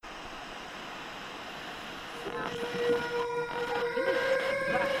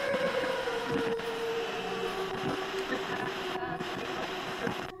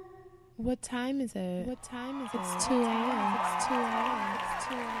What time is it? What time is it? It's 2 a.m. It's 2 a.m. It's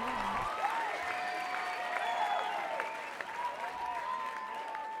 2 a.m.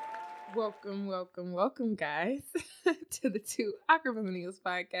 Welcome, guys, to the Two Awkward Millennials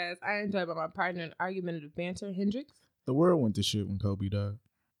podcast. I am joined by my partner in argumentative banter, Hendrix. The world went to shit when Kobe died.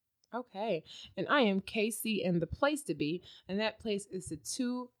 Okay, and I am Casey, and the place to be, and that place is the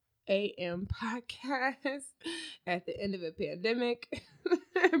 2 a.m. podcast at the end of a pandemic,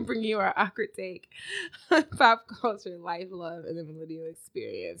 bringing you our awkward take on pop culture, life, love, and the millennial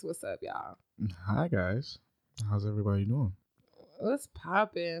experience. What's up, y'all? Hi, guys. How's everybody doing? What's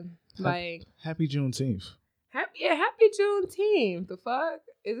poppin'? Like, happy Juneteenth. Happy Juneteenth. The fuck?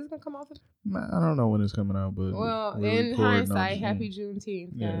 Is this gonna come off? I don't know when it's coming out, but well, in hindsight, happy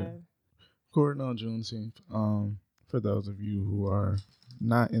Juneteenth, guys. Recording on Juneteenth. For those of you who are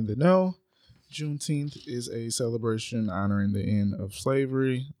not in the know, Juneteenth is a celebration honoring the end of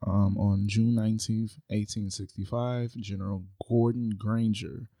slavery. On June 19th, 1865, General Gordon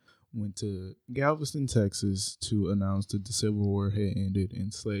Granger went to Galveston, Texas to announce that the Civil War had ended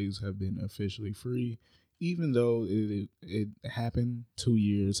and slaves have been officially free, even though it happened 2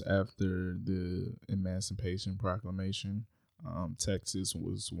 years after the Emancipation Proclamation. Texas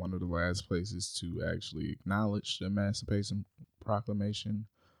was one of the last places to actually acknowledge the Emancipation Proclamation.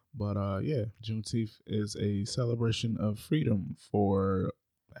 But Juneteenth is a celebration of freedom for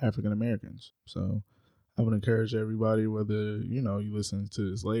African Americans. So I would encourage everybody, whether you listen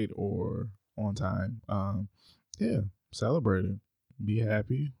to this late or on time, celebrate it. Be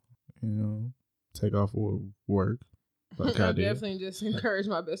happy, take off work. Like I did. Definitely just encourage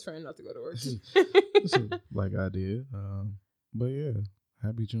my best friend not to go to work. Like I did. But yeah,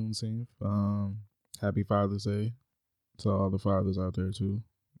 happy Juneteenth. Happy Father's Day to all the fathers out there too.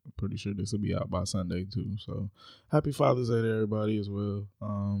 I'm pretty sure this will be out by Sunday too. So happy Father's Day to everybody as well.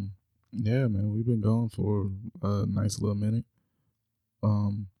 Yeah, man, we've been going for a nice little minute.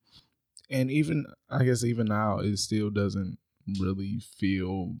 And even now, it still doesn't really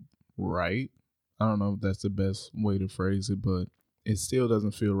feel right. I don't know if that's the best way to phrase it, but it still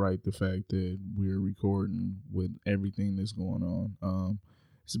doesn't feel right, the fact that we're recording with everything that's going on.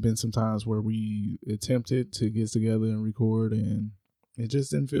 It's been some times where we attempted to get together and record, and it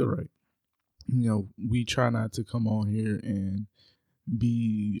just didn't feel right. We try not to come on here and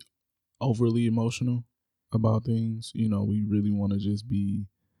be overly emotional about things. We really want to just be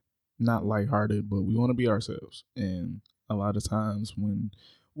not lighthearted, but we want to be ourselves. And a lot of times when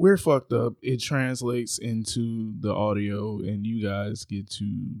we're fucked up, it translates into the audio, and you guys get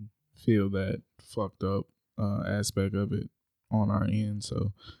to feel that fucked up aspect of it on our end.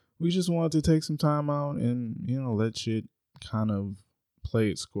 So we just wanted to take some time out and let shit kind of play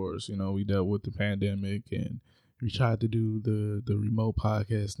its course. We dealt with the pandemic, and we tried to do the remote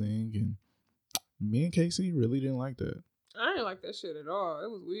podcast thing, and me and Casey really didn't like that. I didn't like that shit at all. It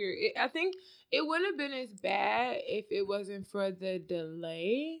was weird. I think it wouldn't have been as bad if it wasn't for the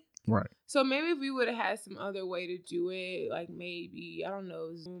delay. Right. So maybe if we would have had some other way to do it, like maybe, I don't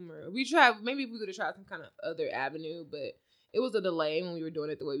know, Zoom, or maybe we could have tried some kind of other avenue, but it was a delay when we were doing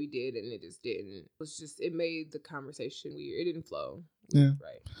it the way we did, and it just didn't. It made the conversation weird. It didn't flow. Yeah.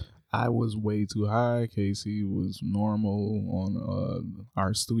 Right. I was way too high. Casey was normal on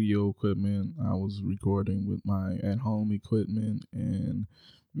our studio equipment. I was recording with my at-home equipment, and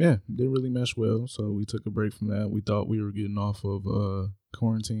didn't really mesh well. So we took a break from that. We thought we were getting off of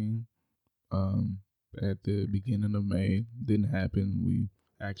quarantine at the beginning of May. Didn't happen. We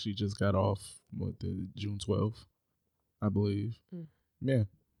actually just got off the June 12th, I believe. Yeah.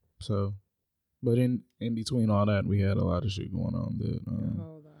 So, but in between all that, we had a lot of shit going on that.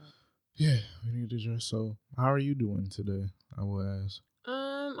 Yeah, we need to address. So, how are you doing today? I will ask.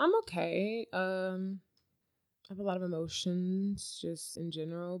 I'm okay. I have a lot of emotions just in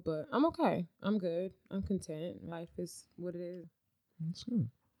general, but I'm okay. I'm good. I'm content. Life is what it is. That's good.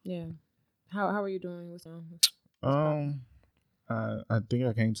 Yeah. How are you doing? What's I think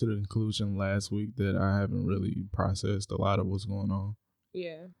I came to the conclusion last week that I haven't really processed a lot of what's going on.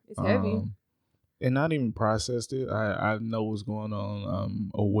 Yeah, it's heavy. And not even processed it. I know what's going on. I'm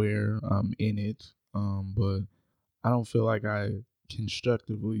aware. I'm in it. But I don't feel like I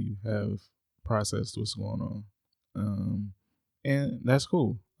constructively have processed what's going on. And that's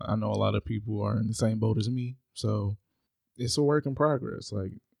cool. I know a lot of people are in the same boat as me. So it's a work in progress.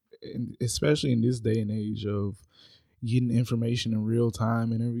 Like, especially in this day and age of getting information in real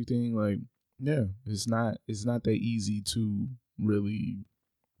time and everything. Like, yeah, it's not that easy to really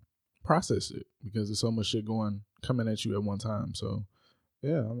process it because there's so much shit coming at you at one time. So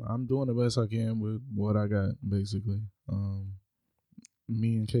yeah, I'm doing the best I can with what I got, basically.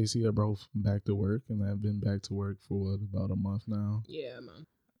 Me and Casey are both back to work, and I've been back to work for about a month now. Yeah, man.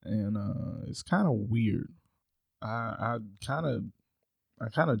 And it's kind of weird. I kind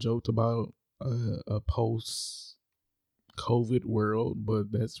of joked about a post COVID world,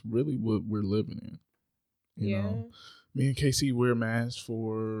 but that's really what we're living in. You know, me and Casey wear masks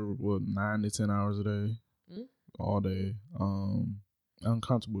for 9 to 10 hours a day, all day.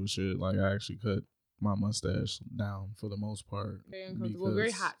 Uncomfortable shit. Like I actually cut my mustache down for the most part. Very uncomfortable,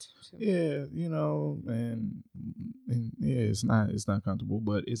 very hot. Yeah, you know, and yeah, it's not comfortable,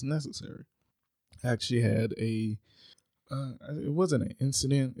 but it's necessary. I actually had it wasn't an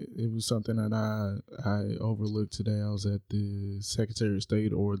incident. It was something that I overlooked today. I was at the Secretary of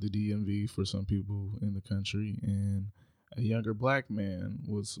State, or the DMV for some people in the country, and a younger black man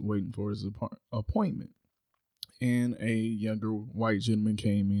was waiting for his appointment. And a younger white gentleman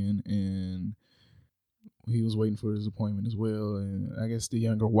came in, and he was waiting for his appointment as well. And I guess the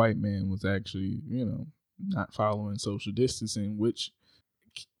younger white man was actually, not following social distancing, which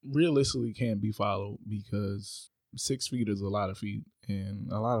realistically can't be followed because 6 feet is a lot of feet,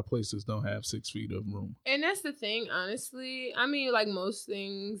 and a lot of places don't have 6 feet of room. And that's the thing, honestly. I mean, like most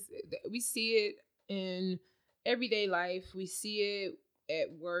things, we see it in everyday life. We see it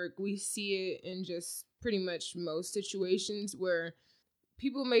at work. We see it in just pretty much most situations where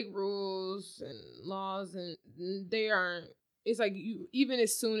people make rules and laws, and they aren't. It's like you, even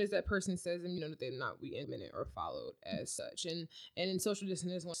as soon as that person says them, that they're not be implemented or followed as such. And in social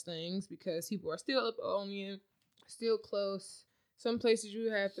distancing is one of those things because people are still up on you, still close. Some places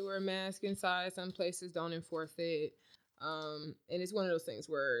you have to wear a mask inside. Some places don't enforce it. And it's one of those things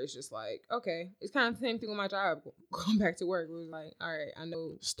where it's just like, okay, it's kind of the same thing with my job. Going back to work, it was like, all right, I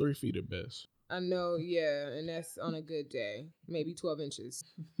know it's 3 feet at best. I know, yeah, and that's on a good day, maybe 12 inches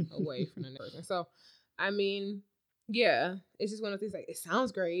away from the next person. So, I mean, yeah, it's just one of those things. Like, it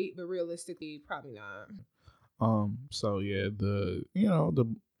sounds great, but realistically, probably not. So yeah, the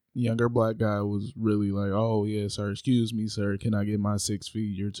younger black guy was really like, "Oh yeah, sir, excuse me, sir, can I get my 6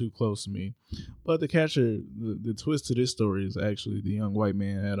 feet? You're too close to me." But the catcher, the twist to this story is actually the young white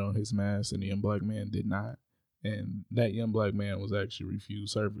man had on his mask and the young black man did not. And that young black man was actually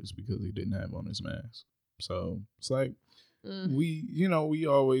refused service because he didn't have on his mask. So it's like we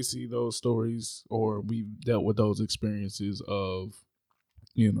always see those stories, or we've dealt with those experiences of,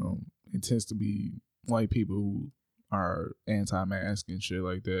 it tends to be white people who are anti-mask and shit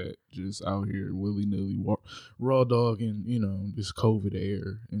like that, just out here willy-nilly raw dogging, this COVID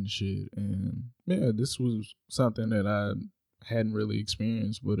air and shit. And yeah, this was something that I hadn't really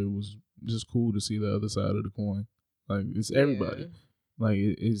experienced, but it was just cool to see the other side of the coin. Like, it's everybody. Like,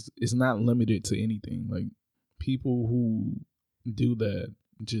 it's not limited to anything. Like, people who do that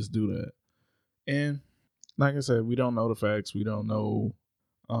just do that. And like I said, we don't know the facts. We don't know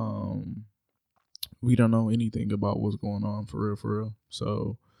anything about what's going on for real.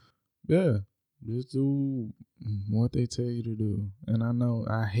 So yeah, just do what they tell you to do. And I know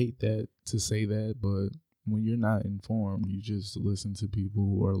I hate that to say that, but when you're not informed, you just listen to people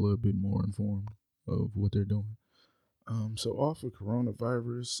who are a little bit more informed of what they're doing. So off of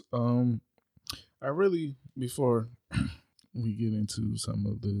coronavirus, I really, before we get into some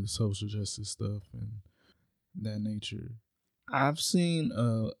of the social justice stuff and that nature, I've seen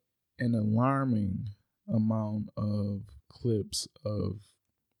an alarming amount of clips of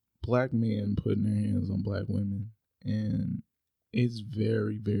black men putting their hands on black women, and it's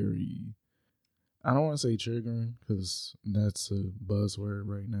very, very, I don't want to say triggering because that's a buzzword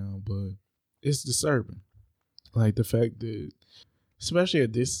right now, but it's disturbing. Like the fact that, especially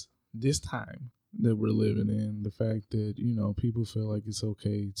at this time that we're living in, the fact that, people feel like it's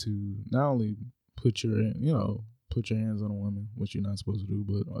okay to not only put your hands on a woman, which you're not supposed to do,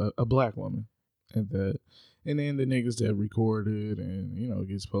 but a black woman at that. And then the niggas that recorded and,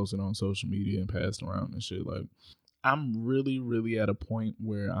 gets posted on social media and passed around and shit. Like, I'm really, really at a point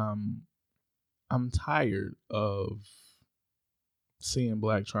where I'm tired of seeing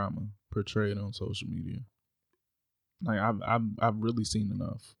black trauma portrayed on social media. Like, I've really seen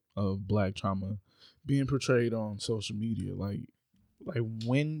enough of black trauma being portrayed on social media. Like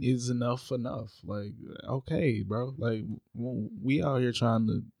when is enough? Like, okay, bro. Like, we out here trying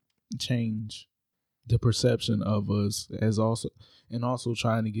to change the perception of us also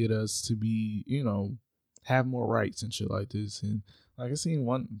trying to get us to be, have more rights and shit like this. And like I seen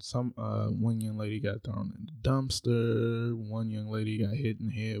one young lady got thrown in the dumpster. One young lady got hit in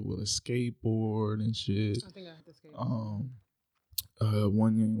the head with a skateboard and shit. I think I have the skateboard.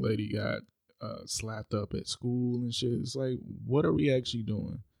 one young lady got slapped up at school and shit. It's like, what are we actually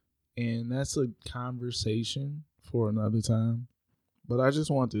doing? And that's a conversation for another time. But I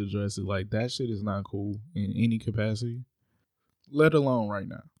just want to address it. Like, that shit is not cool in any capacity, let alone right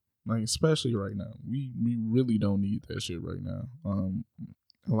now. Like, especially right now. We really don't need that shit right now.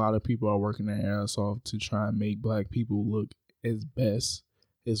 A lot of people are working their ass off to try and make black people look as best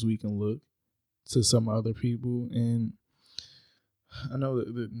as we can look to some other people. And I know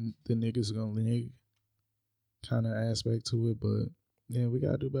that the niggas gonna nig kind of aspect to it, but yeah, we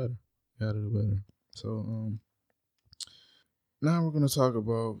gotta do better. Gotta do better. So now we're gonna talk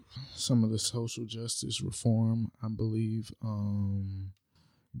about some of the social justice reform. I believe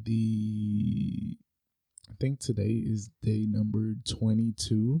the I think today is day number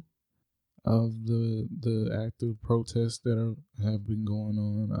 22 of the active protests that have been going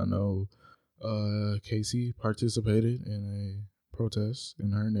on. I know Casey participated in a protest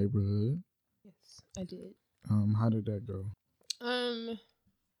in her neighborhood. Yes, I did. How did that go?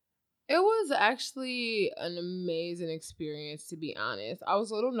 It was actually an amazing experience, to be honest. I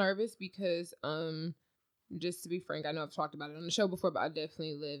was a little nervous because, just to be frank, I know I've talked about it on the show before, but I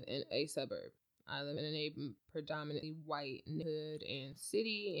definitely live in a suburb. I live in a predominantly white neighborhood and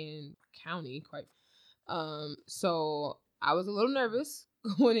city and county, quite. So I was a little nervous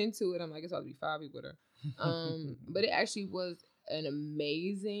going into it. I'm like, it's about to be 5 people there. But it actually was an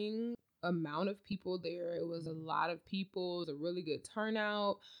amazing amount of people there. It was a lot of people. It was a really good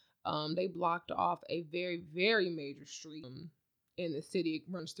turnout. They blocked off a very, very major street in the city. It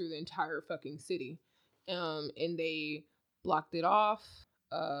runs through the entire fucking city. And they blocked it off.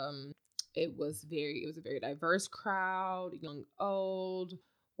 It was a very diverse crowd, young, old,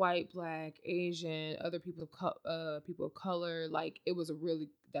 white, black, Asian, other people of color. Like, it was a really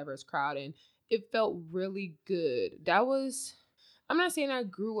diverse crowd, and it felt really good. I'm not saying I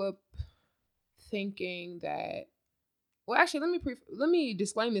grew up thinking that. Well, actually, let me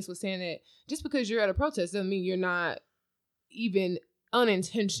disclaim this with saying that just because you're at a protest doesn't mean you're not even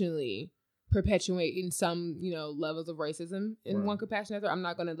unintentionally perpetuating some, levels of racism in one capacity or another. I'm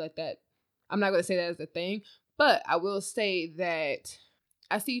not going to say that as a thing, but I will say that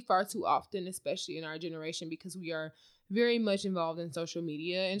I see far too often, especially in our generation, because we are very much involved in social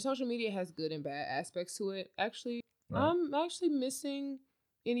media, and social media has good and bad aspects to it. Actually, I'm actually missing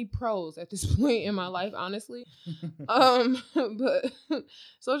any pros at this point in my life, honestly. But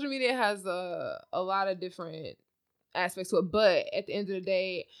social media has a lot of different aspects to it, but at the end of the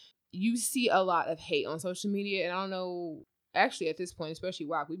day, you see a lot of hate on social media, and I don't know, actually at this point, especially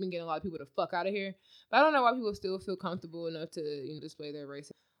WAP, we've been getting a lot of people to fuck out of here, but I don't know why people still feel comfortable enough to display their race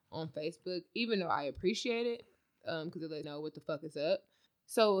on Facebook, even though I appreciate it, because it let know what the fuck is up.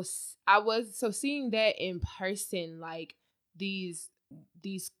 So seeing that in person, like these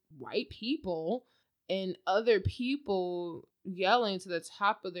white people and other people yelling to the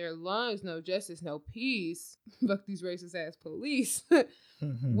top of their lungs, no justice, no peace, fuck these racist ass police,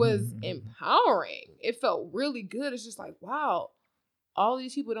 was empowering. It felt really good. It's just like, wow, all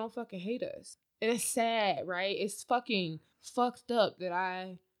these people don't fucking hate us. And it's sad, right? It's fucking fucked up that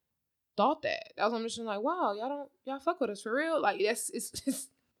I thought that. That was, I'm just like, wow, y'all fuck with us for real? Like, it's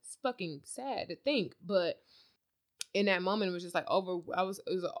fucking sad to think, but in that moment, it was just like it was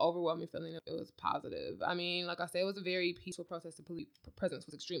an overwhelming feeling. It was positive. I mean, like I said, it was a very peaceful protest. The police presence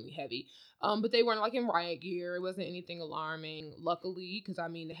was extremely heavy, but they weren't like in riot gear. It wasn't anything alarming, luckily, because I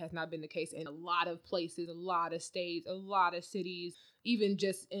mean, it has not been the case in a lot of places, a lot of states, a lot of cities, even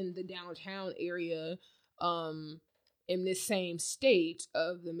just in the downtown area, in this same state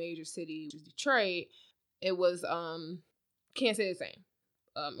of the major city, which is Detroit. It was can't say the same.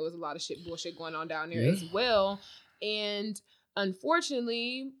 It was a lot of bullshit going on down there as well. And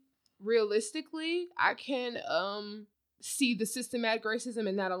unfortunately, realistically, I can see the systematic racism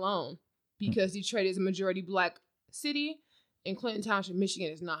in that alone, because Detroit is a majority black city and Clinton Township,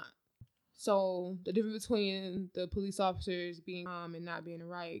 Michigan is not. So the difference between the police officers being and not being in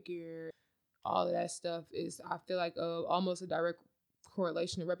riot gear, all of that stuff is, I feel like, almost a direct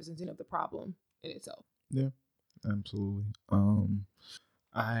correlation and representation of the problem in itself. Yeah, absolutely.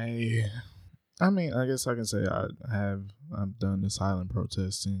 I mean, I guess I can say I've done the silent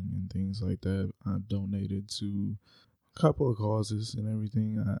protesting and things like that. I've donated to a couple of causes and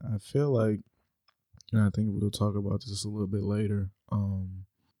everything. I feel like, and I think we'll talk about this a little bit later.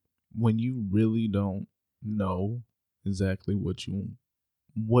 When you really don't know exactly what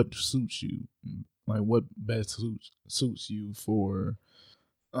suits you, like what best suits you for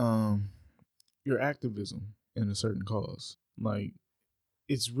your activism in a certain cause, like,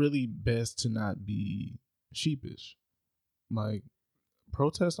 it's really best to not be sheepish. Like,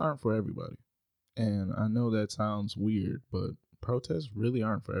 protests aren't for everybody. And I know that sounds weird, but protests really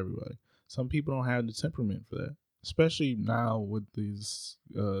aren't for everybody. Some people don't have the temperament for that, especially now with this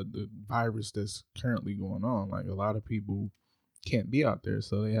the virus that's currently going on. Like a lot of people can't be out there,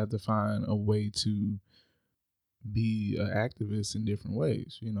 so they have to find a way to be an activist in different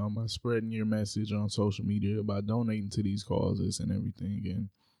ways. You know, by spreading your message on social media, by donating to these causes and everything. And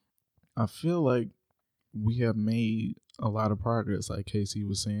I feel like we have made a lot of progress, like Casey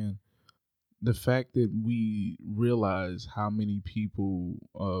was saying. The fact that we realize how many people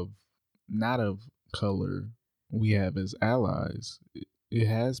of not of color we have as allies, it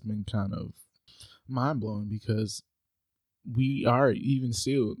has been kind of mind blowing because we are even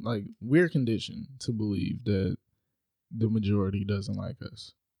still like we're conditioned to believe that the majority doesn't like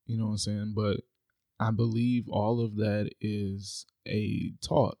us. You know what I'm saying? But I believe all of that is a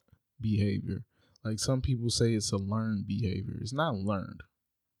taught behavior. Like some people say it's a learned behavior. It's not learned.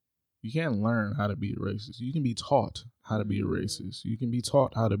 You can't learn how to be a racist. You can be taught how to be a racist. You can be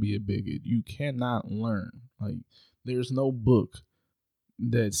taught how to be a bigot. You cannot learn. Like there's no book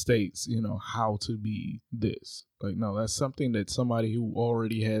that states, you know, how to be this. Like no, that's something that somebody who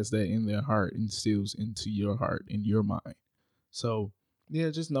already has that in their heart instills into your heart and your mind. So yeah,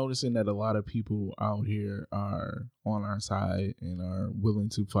 just noticing that a lot of people out here are on our side and are willing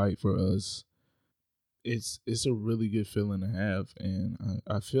to fight for us. It's a really good feeling to have, and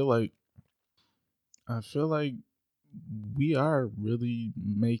I feel like we are really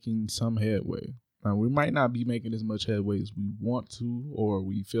making some headway. Now, we might not be making as much headway as we want to or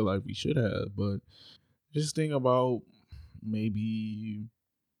we feel like we should have, but just think about maybe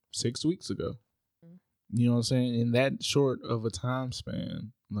 6 weeks ago. You know what I'm saying? In that short of a time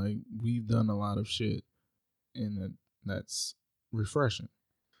span, like we've done a lot of shit, and that's refreshing.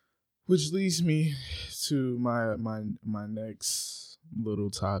 Which leads me to my next little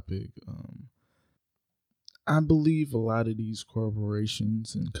topic. I believe a lot of these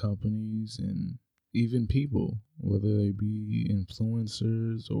corporations and companies and even people, whether they be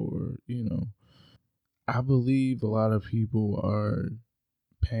influencers or, you know, I believe a lot of people are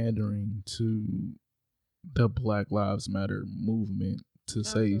pandering to the Black Lives Matter movement to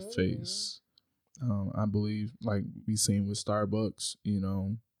save face. I believe, like we seen with Starbucks, you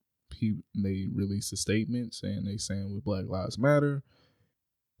know, they released a statement saying they stand with Black Lives Matter.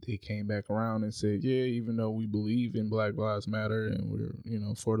 They came back around and said, yeah, even though we believe in Black Lives Matter and we're, you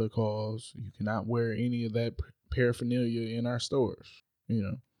know, for the cause, you cannot wear any of that paraphernalia in our stores. You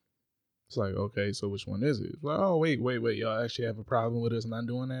know, it's like, okay, so which one is it? It's like, oh, wait, y'all actually have a problem with us not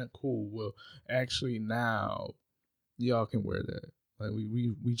doing that? Cool. Well, actually, now y'all can wear that. Like,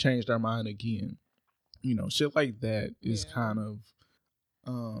 we changed our mind again. You know, shit like that is kind of,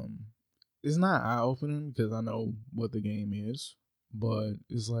 it's not eye opening because I know what the game is, but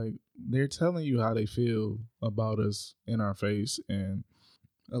it's like they're telling you how they feel about us in our face, and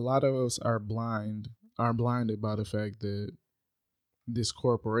a lot of us are blinded by the fact that this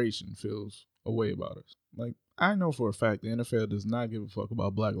corporation feels a way about us. Like I know for a fact the NFL does not give a fuck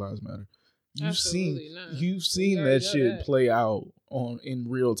about Black Lives Matter. You've seen that shit play out in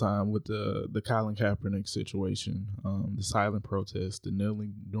real time with the Colin Kaepernick situation, the silent protest, the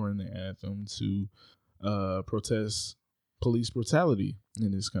kneeling during the anthem to protest police brutality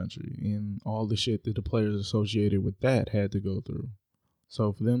in this country, and all the shit that the players associated with that had to go through.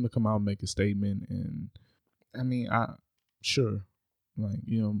 So for them to come out and make a statement, and I mean, sure, like,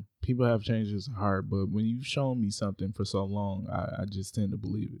 you know, people have changes of heart, but when you've shown me something for so long, I just tend to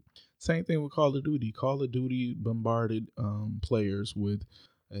believe it. Same thing with Call of Duty. Call of Duty bombarded players with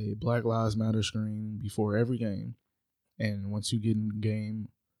a Black Lives Matter screen before every game. And once you get in the game,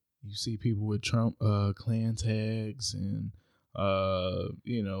 you see people with Trump clan tags and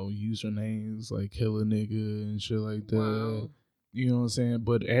you know, usernames like kill a nigga and shit like that. Wow. You know what I'm saying?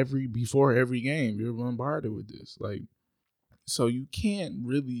 But before every game, you're bombarded with this. Like, so you can't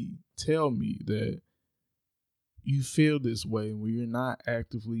really tell me that you feel this way when you're not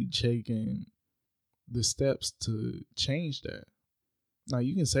actively taking the steps to change that. Now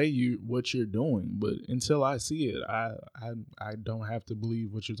you can say what you're doing, but until I see it, I don't have to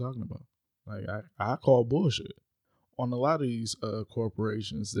believe what you're talking about. Like I call bullshit on a lot of these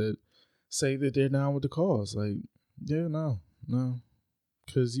corporations that say that they're down with the cause. Like, yeah, no,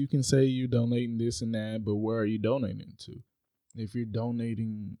 because you can say you're donating this and that, but where are you donating to? If you're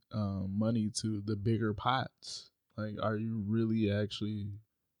donating money to the bigger pots, like, are you really actually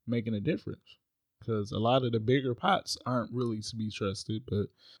making a difference? Because a lot of the bigger pots aren't really to be trusted, but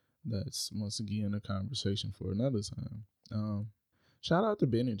that's once again a conversation for another time. Shout out to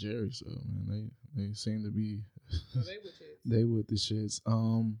Ben and Jerry's though, man. They seem to be they with it. they with the shits.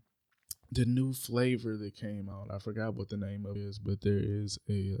 The new flavor that came out, I forgot what the name of it is, but there is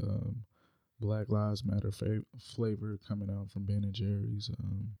a Black Lives Matter flavor coming out from Ben and Jerry's.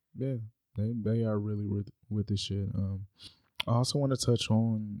 Yeah, they are really with the shit. I also want to touch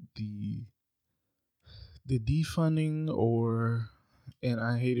on the defunding, and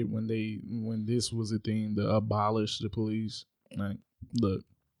I hate it when this was a thing, to abolish the police. Like, look,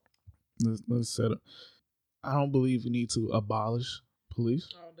 let's set up. I don't believe we need to abolish police.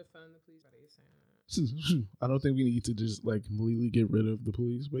 Oh, defund the police. What are you saying? I don't think we need to just like completely get rid of the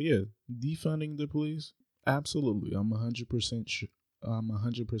police, but yeah, defunding the police, absolutely. I'm 100%. I'm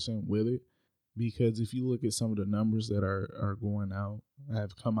 100% with it, because if you look at some of the numbers that are going out,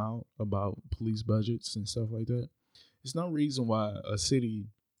 have come out about police budgets and stuff like that, there's no reason why a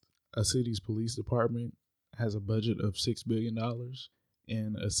city's police department has a budget of $6 billion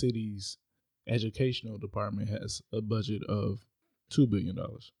and a city's educational department has a budget of $2 billion.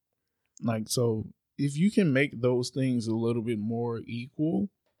 Like, so if you can make those things a little bit more equal,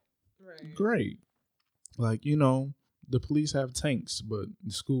 right, great. Like, the police have tanks, but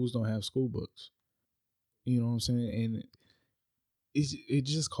the schools don't have school books. You know what I'm saying? And it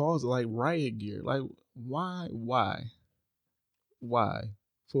just caused like riot gear. Like, why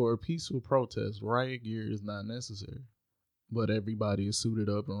for a peaceful protest, riot gear is not necessary, but everybody is suited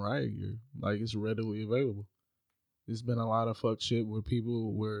up in riot gear. Like, it's readily available. There's been a lot of fuck shit where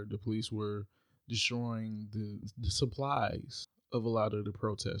the police were destroying the supplies of a lot of the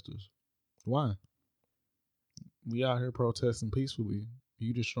protesters. Why? We out here protesting peacefully.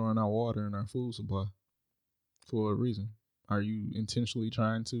 You destroying our water and our food supply for a reason. Are you intentionally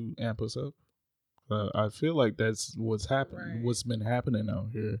trying to amp us up? I feel like that's what's happening. Right. What's been happening out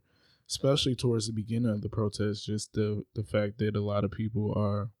here, especially towards the beginning of the protest. Just the fact that a lot of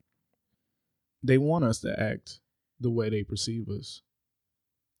people they want us to act the way they perceive us,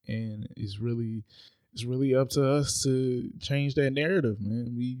 and it's really up to us to change that narrative,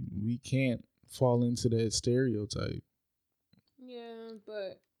 man. We can't fall into that stereotype. Yeah,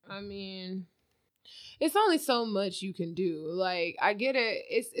 but I mean, it's only so much you can do. Like, I get it.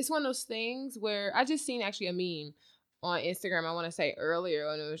 It's one of those things where I just seen actually a meme on Instagram, I want to say earlier,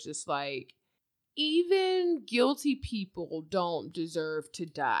 and it was just like, even guilty people don't deserve to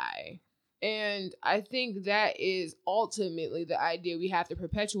die. And I think that is ultimately the idea we have to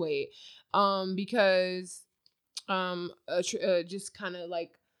perpetuate, because just kind of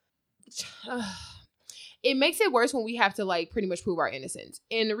like it makes it worse when we have to like pretty much prove our innocence.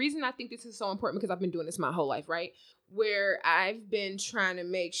 And the reason I think this is so important, because I've been doing this my whole life, right? Where I've been trying to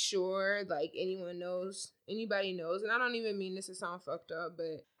make sure like anybody knows, and I don't even mean this to sound fucked up,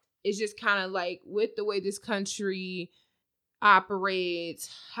 but it's just kind of like with the way this country operates,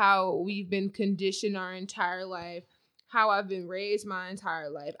 how we've been conditioned our entire life, how I've been raised my entire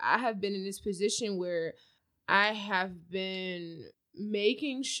life. I have been in this position where I have been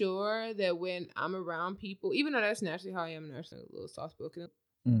making sure that when I'm around people, even though that's naturally how I am, naturally a little soft-spoken,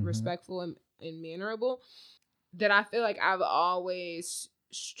 respectful and mannerable, that I feel like I've always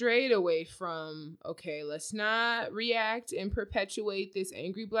strayed away from, okay, let's not react and perpetuate this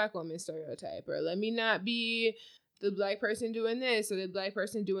angry Black woman stereotype, or let me not be the Black person doing this or the Black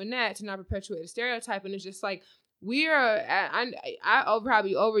person doing that, to not perpetuate a stereotype. And it's just like, we are, I'll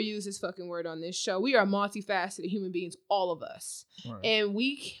probably overuse this fucking word on this show, we are multifaceted human beings, all of us. Right. And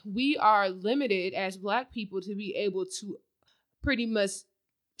we are limited as Black people to be able to pretty much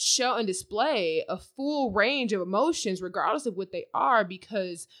show and display a full range of emotions, regardless of what they are,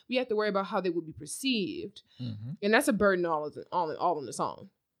 because we have to worry about how they would be perceived. Mm-hmm. And that's a burden all in the song.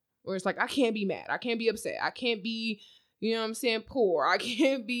 Where it's like, I can't be mad, I can't be upset, I can't be, you know what I'm saying, poor, I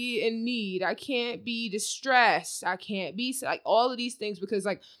can't be in need, I can't be distressed, I can't be like all of these things, because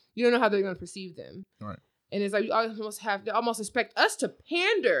like you don't know how they're going to perceive them. Right. And it's like you almost expect us to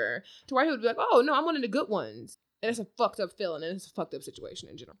pander to where he would be like, oh no, I'm one of the good ones. And it's a fucked up feeling, and it's a fucked up situation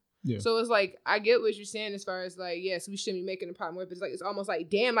in general. Yeah. So it's like, I get what you're saying as far as like, yes, we shouldn't be making a problem with, but it's like, it's almost like,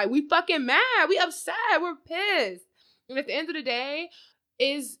 damn, like we fucking mad, we upset, we're pissed. And at the end of the day,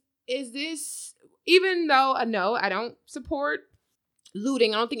 is this, even though I know I don't support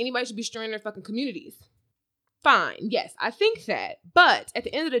looting, I don't think anybody should be destroying their fucking communities. Fine, yes, I think that. But at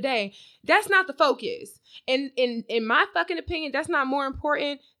the end of the day, that's not the focus. And in my fucking opinion, that's not more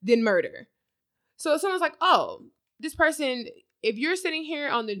important than murder. So if someone's like, oh, this person, if you're sitting here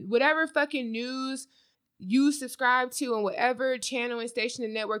on the whatever fucking news you subscribe to and whatever channel and station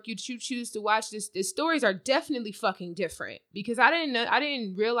and network you choose to watch, the stories are definitely fucking different, because I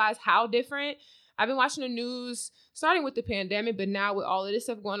didn't realize how different. I've been watching the news starting with the pandemic, but now with all of this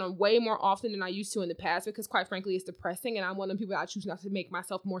stuff going on way more often than I used to in the past, because quite frankly, it's depressing, and I'm one of the people that I choose not to make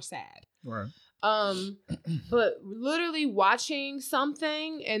myself more sad. Right. But literally watching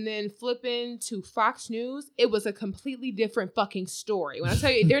something and then flipping to Fox News, it was a completely different fucking story. When I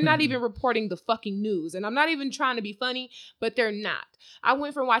tell you, they're not even reporting the fucking news. And I'm not even trying to be funny, but they're not. I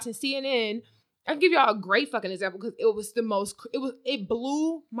went from watching CNN. I'll give y'all a great fucking example because it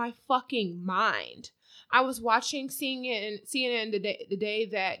blew my fucking mind. I was watching CNN the day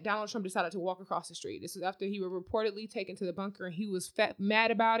that Donald Trump decided to walk across the street. This was after he was reportedly taken to the bunker, and he was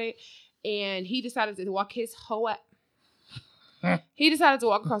mad about it. And he decided to walk his hoe up. He decided to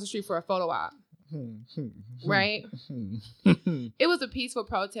walk across the street for a photo op. Right? It was a peaceful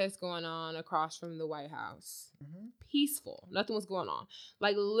protest going on across from the White House. Peaceful. Nothing was going on.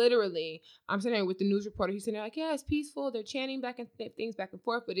 Like, literally, I'm sitting there with the news reporter. He's sitting there like, yeah, it's peaceful. They're chanting back and things back and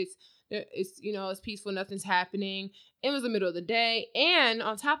forth, but it's it's peaceful. Nothing's happening. It was the middle of the day. And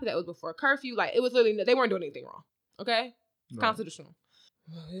on top of that, it was before curfew. Like, it was literally, they weren't doing anything wrong. Okay? Right. Constitutional.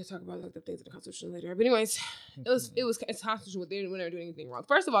 We'll talk about like the things in the Constitution later. But anyways, it's constitutional. They weren't doing anything wrong.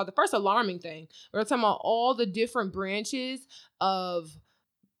 First of all, the first alarming thing, we're talking about all the different branches of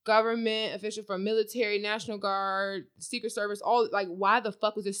government officials, from military, National Guard, Secret Service, all, like, why the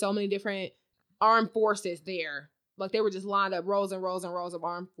fuck was there so many different armed forces there? Like, they were just lined up, rows and rows and rows of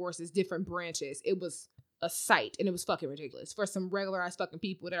armed forces, different branches. It was a sight, and it was fucking ridiculous for some regular ass fucking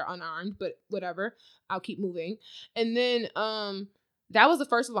people that are unarmed, but whatever. I'll keep moving. And then, that was the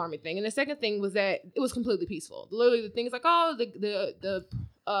first alarming thing. And the second thing was that it was completely peaceful. Literally, the thing is like, oh,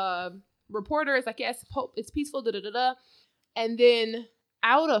 the reporter is like, yes, it's peaceful, da-da-da-da. And then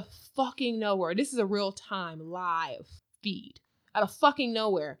out of fucking nowhere, this is a real-time live feed. Out of fucking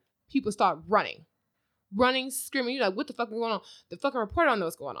nowhere, people start running, screaming. You're like, what the fuck is going on? The fucking reporter don't know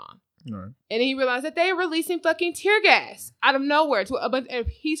what's going on. Right. And then you realize that they are releasing fucking tear gas out of nowhere to a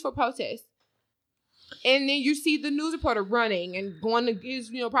peaceful protest. And then you see the news reporter running and going to his,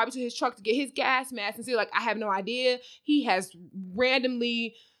 probably to his truck to get his gas mask, and say, like, I have no idea. He has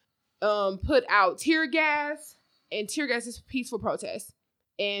randomly put out tear gas, and tear gas is peaceful protest,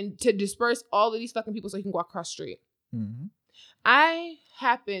 and to disperse all of these fucking people so he can walk across the street. Mm-hmm. I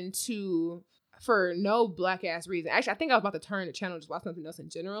happen to, for no black ass reason, actually, I think I was about to turn the channel, just watch something else in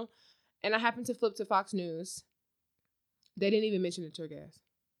general, and I happened to flip to Fox News. They didn't even mention the tear gas.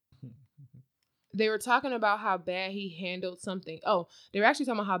 They were talking about how bad he handled something. Oh, they were actually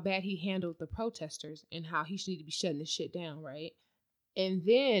talking about how bad he handled the protesters and how he should need to be shutting this shit down, right? And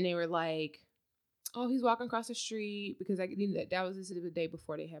then they were like, oh, he's walking across the street, because that was the day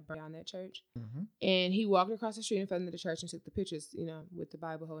before they had burned down that church. Mm-hmm. And he walked across the street in front of the church and took the pictures, with the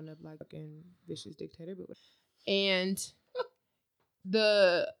Bible holding up like fucking vicious dictator. And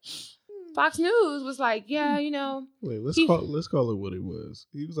the Fox News was like, yeah, Wait, let's call it what it was.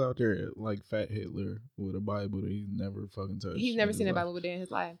 He was out there like Fat Hitler with a Bible that he's never fucking touched. He's never seen a Bible a day in his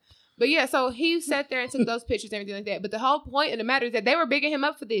life. But yeah, so he sat there and took those pictures and everything like that. But the whole point of the matter is that they were bigging him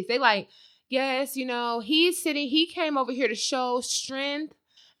up for this. They like, yes, he came over here to show strength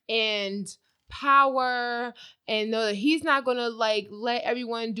and power, and know that he's not gonna like let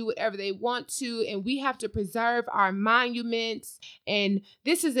everyone do whatever they want to, and we have to preserve our monuments. And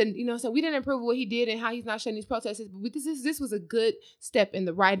this is so we didn't approve of what he did and how he's not shutting these protests, but this was a good step in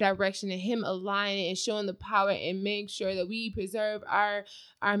the right direction, and him aligning and showing the power and making sure that we preserve our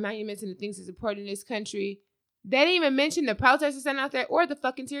monuments and the things that's important in this country. They didn't even mention the protesters standing out there or the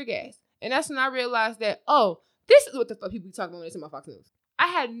fucking tear gas. And that's when I realized that, oh, this is what the fuck people be talking about when they see my Fox News. I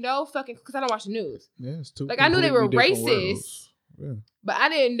had no fucking, because I don't watch the news. Yeah, it's too. Like, I knew they were racist, but I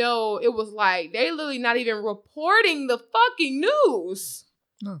didn't know it was like they literally not even reporting the fucking news.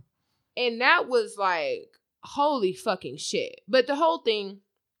 No. And that was like, holy fucking shit. But the whole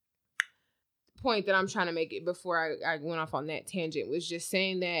point that I'm trying to make it before I went off on that tangent was just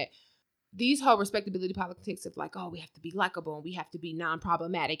saying that these whole respectability politics of like, oh, we have to be likable, and we have to be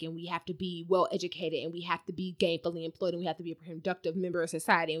non-problematic, and we have to be well-educated, and we have to be gainfully employed, and we have to be a productive member of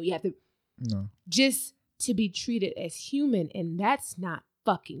society, and we have to just to be treated as human, and that's not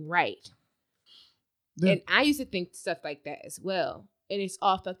fucking right. Yeah. And I used to think stuff like that as well, and it's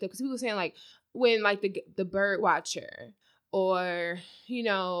all fucked up because people were saying like when like the bird watcher or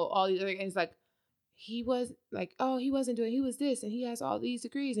all these other things, like, he was like, oh, he wasn't doing, he was this, and he has all these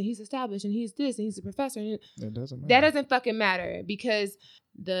degrees, and he's established, and he's this, and he's a professor. And that doesn't fucking matter, because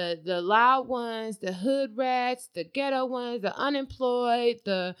the loud ones, the hood rats, the ghetto ones, the unemployed,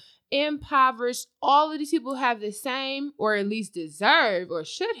 the impoverished, all of these people have the same, or at least deserve, or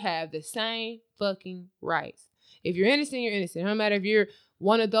should have the same fucking rights. If you're innocent, you're innocent. No matter if you're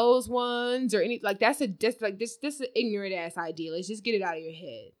one of those ones or any like that's this an ignorant ass idea. Let's just get it out of your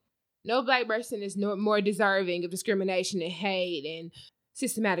head. No black person is more deserving of discrimination and hate and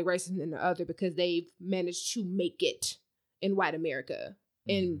systematic racism than the other because they've managed to make it in white America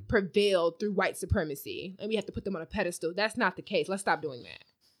and prevailed through white supremacy. And we have to put them on a pedestal. That's not the case. Let's stop doing that.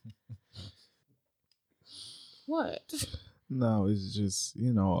 What? No, it's just,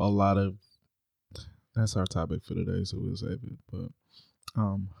 a lot of, that's our topic for today, so we'll save it. But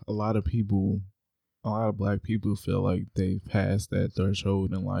a lot of black people feel like they've passed that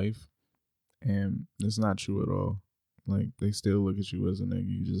threshold in life, and it's not true at all. Like, they still look at you as a nigga.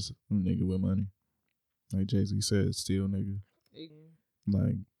 You just a nigga with money. Like Jay-Z said, still nigga.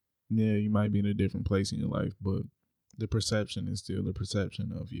 Like, yeah, you might be in a different place in your life, but the perception is still the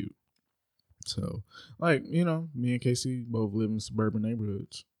perception of you. So, like, me and Casey both live in suburban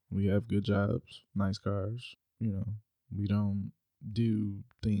neighborhoods. We have good jobs, nice cars. We don't do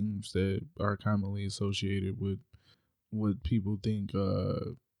things that are commonly associated with what people think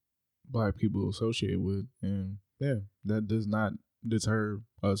black people associate with. And yeah, that does not deter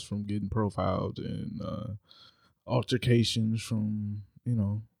us from getting profiled and altercations from,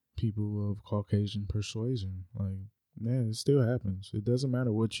 people of Caucasian persuasion. Like, yeah, it still happens. It doesn't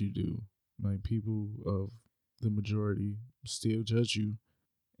matter what you do. Like, people of the majority still judge you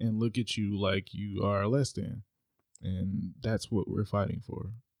and look at you like you are less than. And that's what we're fighting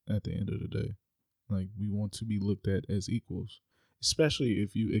for at the end of the day. Like, we want to be looked at as equals, especially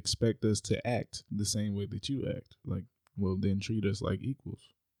if you expect us to act the same way that you act. Like, well, then treat us like equals.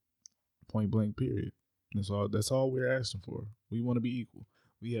 Point blank, period. That's all we're asking for. We want to be equal.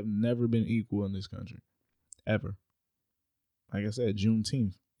 We have never been equal in this country, ever. Like I said,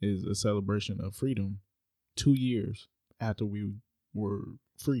 Juneteenth is a celebration of freedom 2 years after we were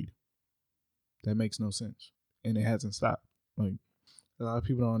freed. That makes no sense. And it hasn't stopped. Like, a lot of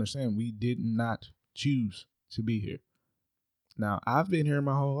people don't understand. We did not choose to be here. Now, I've been here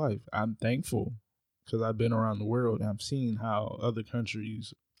my whole life. I'm thankful because I've been around the world and I've seen how other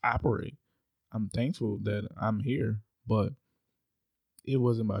countries operate. I'm thankful that I'm here, but it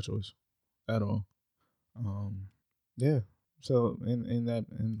wasn't my choice at all. Yeah. So,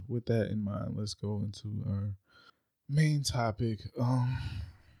 and with that in mind, let's go into our main topic.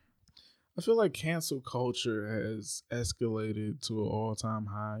 I feel like cancel culture has escalated to an all-time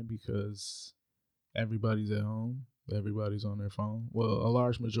high because everybody's at home. Everybody's on their phone. Well, a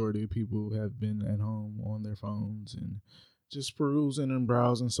large majority of people have been at home on their phones and just perusing and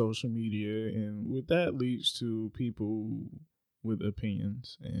browsing social media. And with that leads to people with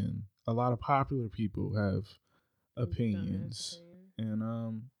opinions. And a lot of popular people have opinions.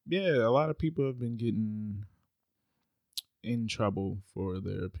 And yeah, a lot of people have been getting in trouble for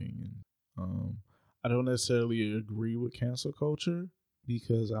their opinion. I don't necessarily agree with cancel culture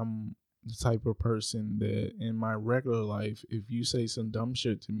because I'm the type of person that in my regular life, if you say some dumb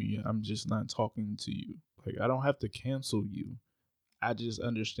shit to me, I'm just not talking to you. Like, I don't have to cancel you. I just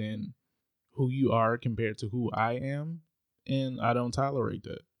understand who you are compared to who I am, and I don't tolerate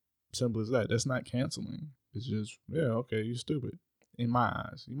that. Simple as that. That's not canceling. It's just, yeah, okay, you're stupid. In my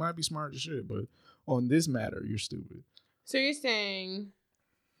eyes. You might be smart as shit, but on this matter, you're stupid. So you're saying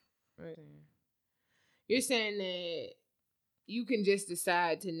that you can just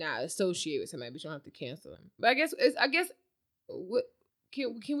decide to not associate with somebody, but you don't have to cancel them. But what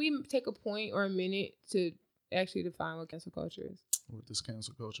can we take a point or a minute to actually define what cancel culture is? What does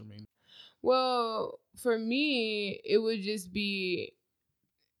cancel culture mean? Well, for me, it would just be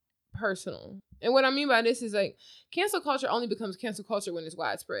personal. And what I mean by this is, like, cancel culture only becomes cancel culture when it's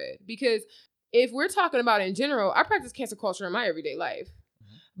widespread. Because if we're talking about in general, I practice cancel culture in my everyday life.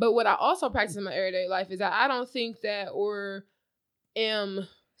 Mm-hmm. But what I also practice in my everyday life is that I don't think that or am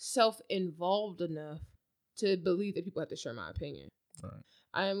self-involved enough to believe that people have to share my opinion. Right.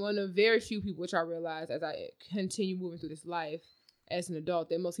 I am one of very few people, which I realize as I continue moving through this life as an adult,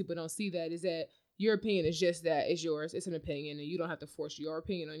 that most people don't see that, is that your opinion is just that. It's yours. It's an opinion, and you don't have to force your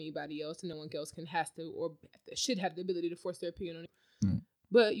opinion on anybody else, and no one else has to or should have the ability to force their opinion on you. Mm.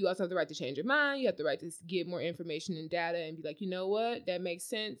 But you also have the right to change your mind. You have the right to get more information and data and be like, you know what? That makes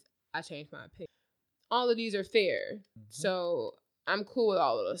sense. I changed my opinion. All of these are fair. Mm-hmm. So I'm cool with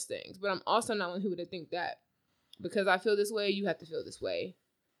all of those things. But I'm also not one who would think that because I feel this way, you have to feel this way.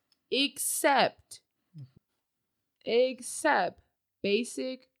 Except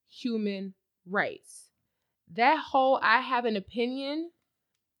basic human rights. That whole I have an opinion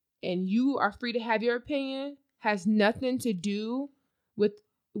and you are free to have your opinion has nothing to do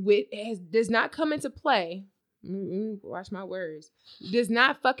does not come into play. Watch my words. Does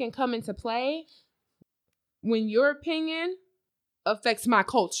not fucking come into play when your opinion affects my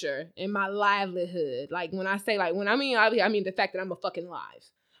culture and my livelihood. Like when I say like, when I mean the fact that I'm fucking alive,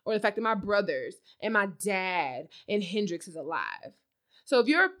 or the fact that my brothers and my dad and Hendrix is alive. So if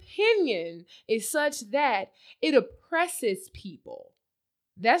your opinion is such that it oppresses people,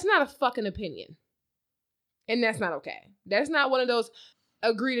 that's not a fucking opinion. And that's not okay. That's not one of those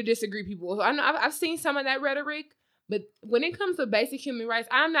agree to disagree people. I know I've seen some of that rhetoric, but when it comes to basic human rights,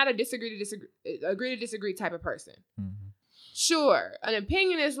 I'm not a agree to disagree type of person. Mm-hmm. Sure, an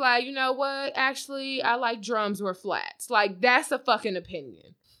opinion is like, you know what? Actually, I like drums or flats. Like, that's a fucking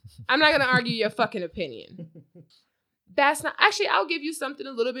opinion. I'm not going to argue your fucking opinion. That's not... Actually, I'll give you something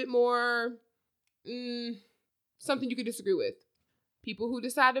a little bit more... something you could disagree with. People who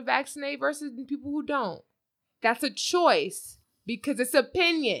decide to vaccinate versus people who don't. That's a choice because it's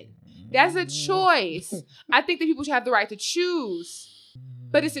opinion. That's a choice. I think that people should have the right to choose.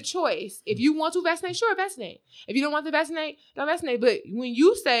 But it's a choice. If you want to vaccinate, sure, vaccinate. If you don't want to vaccinate, don't vaccinate. But when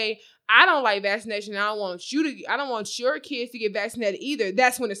you say, I don't like vaccination, I don't want your kids to get vaccinated either,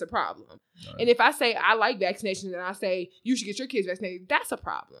 that's when it's a problem. Right. And if I say I like vaccinations and I say you should get your kids vaccinated, that's a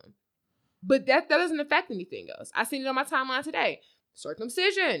problem. But that doesn't affect anything else. I seen it on my timeline today.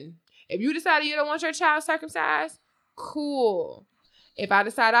 Circumcision. If you decide you don't want your child circumcised, cool. If I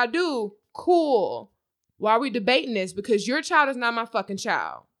decide I do, cool. Why are we debating this? Because your child is not my fucking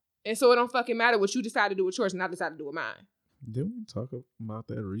child. And so it don't fucking matter what you decide to do with yours and I decide to do with mine. Didn't we talk about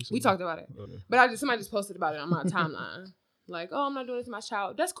that recently? We talked about it. Okay. But somebody just posted about it on my timeline. Like, oh, I'm not doing this to my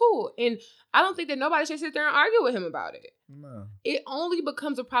child. That's cool. And I don't think that nobody should sit there and argue with him about it. No. It only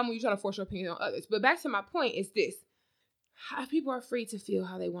becomes a problem when you try to force your opinion on others. But back to my point is this. People are free to feel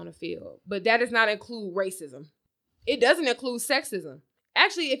how they want to feel. But that does not include racism. It doesn't include sexism.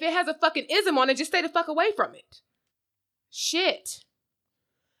 Actually, if it has a fucking ism on it, just stay the fuck away from it. Shit.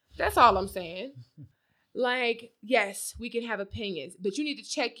 That's all I'm saying. Like, yes, we can have opinions, but you need to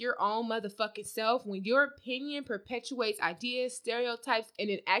check your own motherfucking self when your opinion perpetuates ideas, stereotypes, and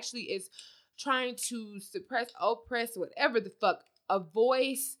it actually is trying to suppress, oppress, whatever the fuck, a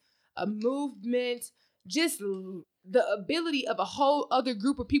voice, a movement, just the ability of a whole other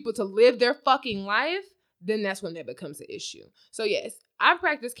group of people to live their fucking life, then that's when that becomes an issue. So yes, I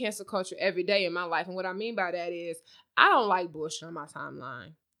practice cancel culture every day in my life. And what I mean by that is I don't like bullshit on my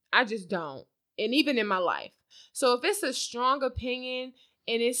timeline. I just don't. And even in my life. So if it's a strong opinion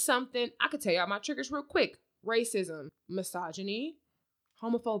and it's something, I could tell y'all my triggers real quick. Racism, misogyny,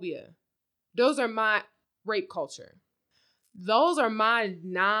 homophobia. Those are my rape culture. Those are my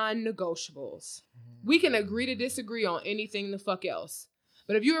non-negotiables. We can agree to disagree on anything the fuck else.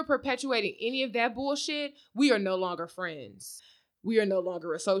 But if you are perpetuating any of that bullshit, we are no longer friends. We are no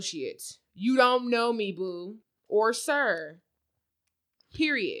longer associates. You don't know me, boo. Or sir.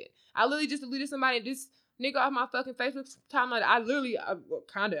 Period. I literally just deleted somebody, this nigga off my fucking Facebook timeline.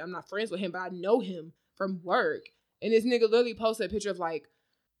 I'm not friends with him, but I know him from work. And this nigga literally posted a picture of like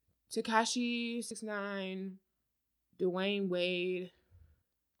Tekashi 6ix9ine, Dwayne Wade,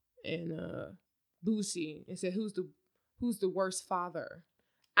 and Boosie, and said, who's the worst father?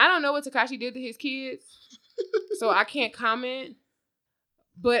 I don't know what Tekashi did to his kids, so I can't comment.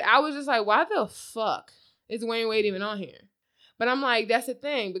 But I was just like, why the fuck is Dwayne Wade even on here? But I'm like, that's the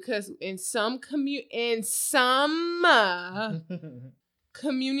thing, because in some communities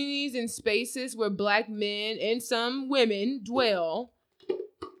and spaces where Black men and some women dwell,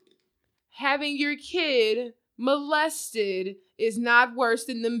 having your kid molested is not worse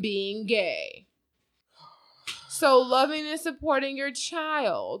than them being gay. So loving and supporting your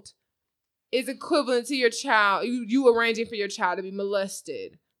child is equivalent to your child, you arranging for your child to be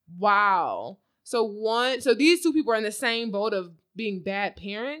molested. Wow. So these two people are in the same boat of being bad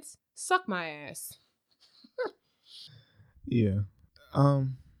parents. Suck my ass. Yeah.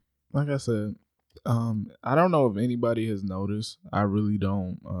 Like I said, I don't know if anybody has noticed. I really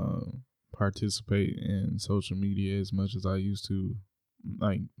don't participate in social media as much as I used to,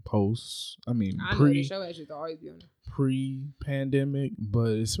 like posts. I mean, I know the show actually always be on there. Pre-pandemic,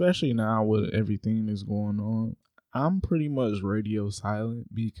 but especially now with everything that's going on, I'm pretty much radio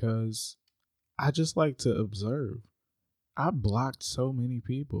silent because I just like to observe. I blocked so many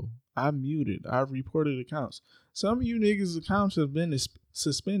people. I muted. I reported accounts. Some of you niggas' accounts have been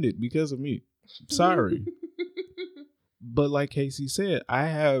suspended because of me. Sorry. But like Casey said, I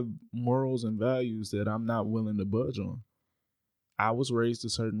have morals and values that I'm not willing to budge on. I was raised a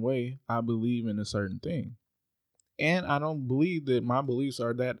certain way. I believe in a certain thing. And I don't believe that my beliefs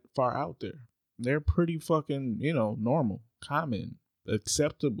are that far out there. They're pretty fucking, normal, common,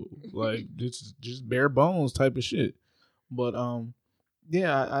 acceptable. Like, just bare bones type of shit. But,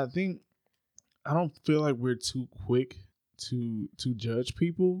 yeah, I think I don't feel like we're too quick to judge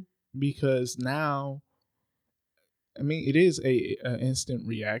people, because now, I mean, it is a instant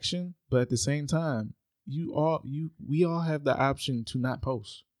reaction, but at the same time, we all have the option to not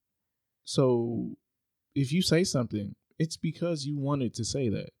post. So if you say something, it's because you wanted to say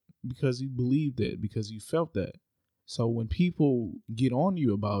that, because you believed that, because you felt that. So when people get on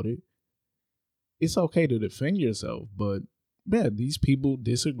you about it, it's okay to defend yourself, but man, these people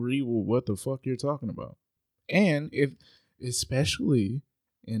disagree with what the fuck you're talking about. And if, especially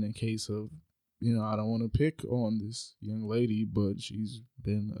in a case of, I don't want to pick on this young lady, but she's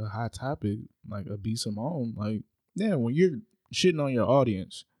been a hot topic, like a B. Simone. Like, yeah, when you're shitting on your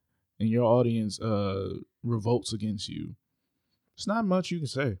audience and your audience revolts against you, it's not much you can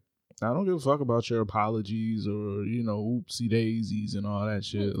say. I don't give a fuck about your apologies or, oopsie daisies and all that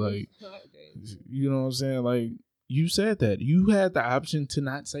shit. Like, you know what I'm saying? Like, you said that. You had the option to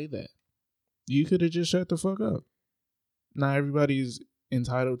not say that. You could have just shut the fuck up. Now, everybody's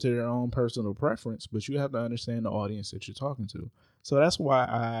entitled to their own personal preference, but you have to understand the audience that you're talking to. So that's why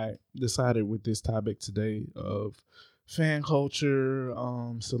I decided with this topic today of fan culture,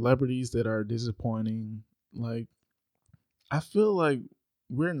 celebrities that are disappointing. Like, I feel like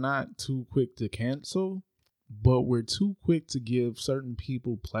we're not too quick to cancel, but we're too quick to give certain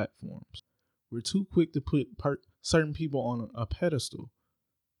people platforms. We're too quick to put certain people on a pedestal.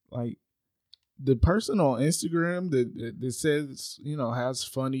 Like, the person on Instagram that says, has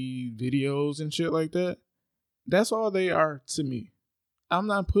funny videos and shit like that, that's all they are to me. I'm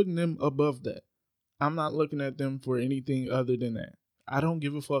not putting them above that. I'm not looking at them for anything other than that. I don't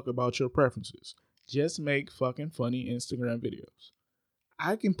give a fuck about your preferences. Just make fucking funny Instagram videos.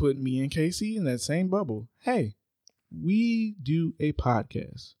 I can put me and Casey in that same bubble. Hey, we do a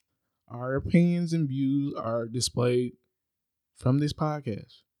podcast. Our opinions and views are displayed from this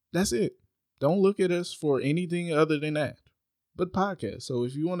podcast. That's it. Don't look at us for anything other than that, but podcast. So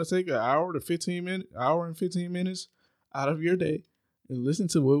if you want to take an hour and 15 minutes out of your day and listen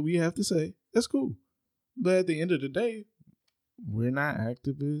to what we have to say, that's cool. But at the end of the day, we're not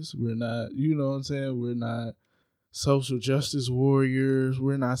activists. We're not, we're not social justice warriors.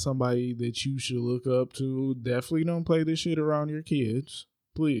 We're not somebody that you should look up to. Definitely don't play this shit around your kids,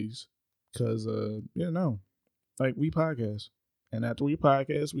 please. Because, like, we podcast. And after we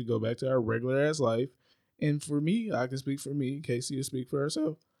podcast, we go back to our regular ass life. And for me, I can speak for me. Casey will speak for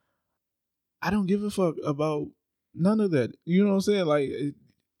herself. I don't give a fuck about none of that. You know what I'm saying? Like,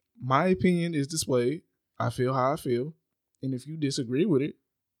 my opinion is displayed. I feel how I feel. And if you disagree with it,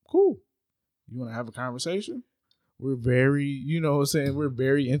 cool. You want to have a conversation? We're very, we're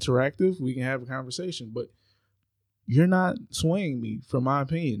very interactive. We can have a conversation. But you're not swaying me from my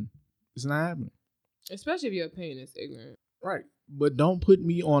opinion. It's not happening. Especially if your opinion is ignorant. Right. But don't put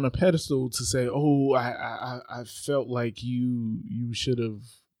me on a pedestal to say, oh, I felt like you should have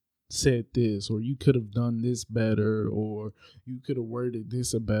said this, or you could have done this better, or you could have worded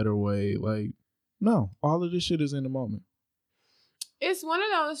this a better way. Like, no, all of this shit is in the moment. It's one of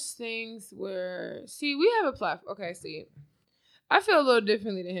those things where, see, we have a platform. Okay, see, I feel a little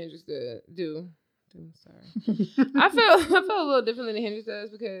differently than Hendrix do. Sorry. I feel a little differently than Hendrix does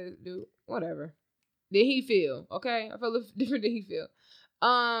because, whatever. Than he feel, okay? I feel a little different than he feel.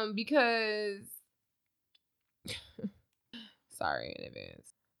 Because sorry in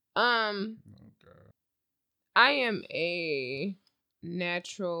advance. I am a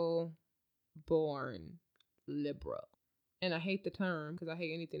natural born liberal. And I hate the term because I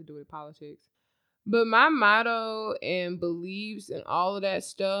hate anything to do with politics. But my motto and beliefs and all of that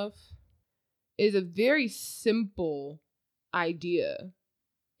stuff is a very simple idea.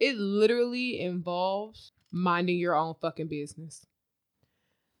 It literally involves minding your own fucking business.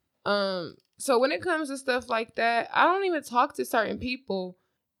 So when it comes to stuff like that, I don't even talk to certain people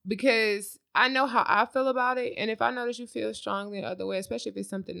because I know how I feel about it. And if I know that you feel strongly the other way, especially if it's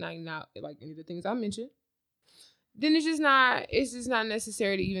something not like any of the things I mentioned, then it's just not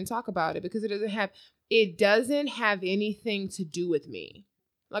necessary to even talk about it because it doesn't have anything to do with me.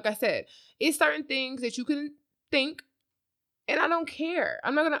 Like I said, it's certain things that you can think. And I don't care.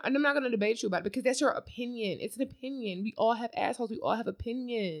 I'm not gonna debate you about it because that's your opinion. It's an opinion. We all have assholes. We all have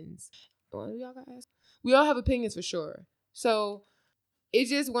opinions. We all have opinions for sure. So it's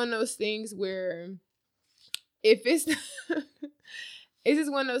just one of those things where if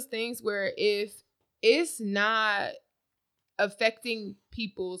it's not affecting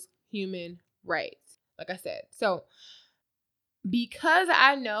people's human rights, like I said. So because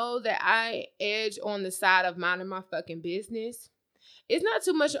I know that I edge on the side of minding my fucking business, it's not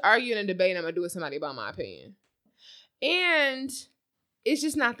too much arguing and debating I'm going to do with somebody about my opinion. And it's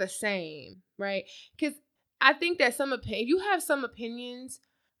just not the same, right? Because I think that you have some opinions,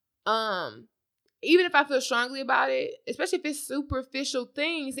 even if I feel strongly about it, especially if it's superficial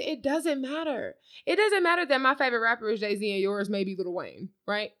things, it doesn't matter. It doesn't matter that my favorite rapper is Jay-Z and yours may be Lil Wayne,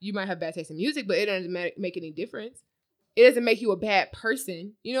 right? You might have bad taste in music, but it doesn't make any difference. It doesn't make you a bad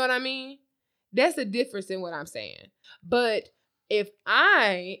person. You know what I mean? That's the difference in what I'm saying. But if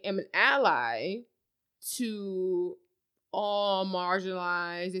I am an ally to all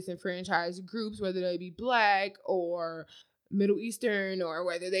marginalized, disenfranchised groups, whether they be Black or Middle Eastern, or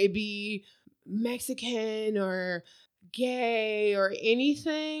whether they be Mexican or gay or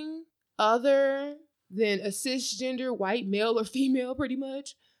anything other than a cisgender white male or female, pretty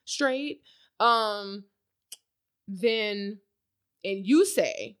much straight, then, and you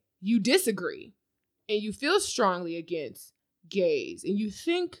say you disagree and you feel strongly against gays and you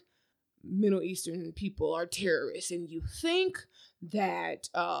think Middle Eastern people are terrorists and you think that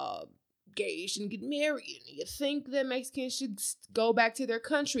gays shouldn't get married and you think that Mexicans should go back to their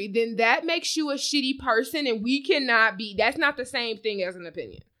country, then that makes you a shitty person, and we cannot be, that's not the same thing as an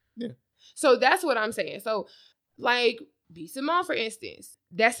opinion. Yeah. So that's what I'm saying. So like B. Simone, for instance,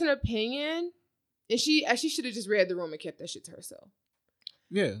 that's an opinion, and she should have just read the room and kept that shit to herself.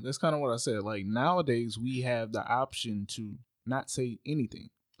 Yeah, that's kind of what I said. Like, nowadays we have the option to not say anything.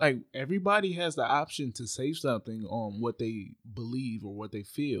 Like, everybody has the option to say something on what they believe or what they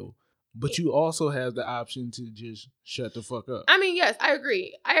feel, but you also have the option to just shut the fuck up. I mean, yes, I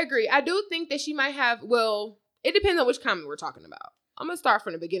agree. I do think that she might have, well, it depends on which comment we're talking about. I'm going to start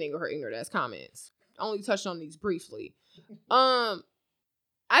from the beginning of her ignorant ass comments. I only touched on these briefly.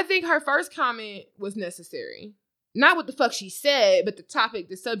 I think her first comment was necessary. Not what the fuck she said, but the topic,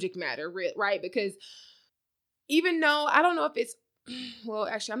 the subject matter, right? Because even though, I don't know if it's, well,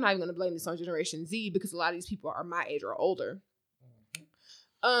 actually, I'm not even going to blame this on Generation Z because a lot of these people are my age or older.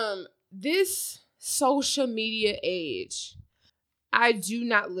 This social media age, I do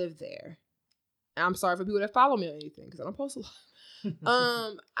not live there. I'm sorry for people that follow me on anything because I don't post a lot.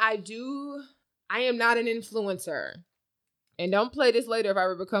 I am not an influencer. And don't play this later if I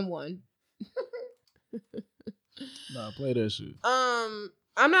ever become one. Nah, play that shit. I'm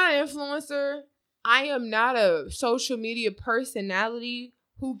not an influencer. I am not a social media personality.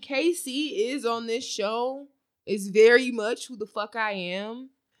 Who KC is on this show is very much who the fuck I am.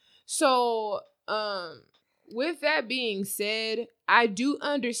 So, with that being said, I do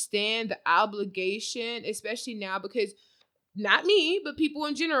understand the obligation, especially now because not me, but people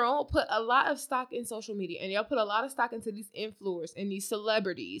in general put a lot of stock in social media, and y'all put a lot of stock into these influencers and these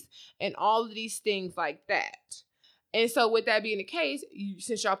celebrities and all of these things like that. And so with that being the case,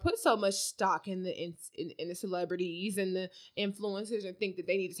 since y'all put so much stock in the celebrities and the influencers and think that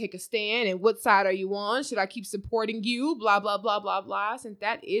they need to take a stand, and what side are you on? Should I keep supporting you? Blah, blah, blah, blah, blah. Since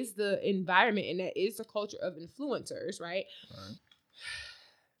that is the environment and that is the culture of influencers, right?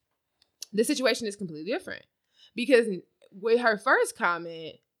 The situation is completely different. Because with her first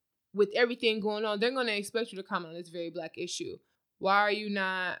comment, with everything going on, they're going to expect you to comment on this very Black issue. Why are you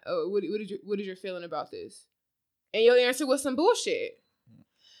not, what is your feeling about this? And your answer was some bullshit.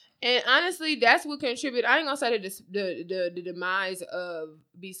 And honestly, that's what contributed. I ain't gonna say the demise of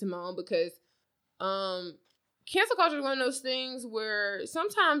B. Simone because cancel culture is one of those things where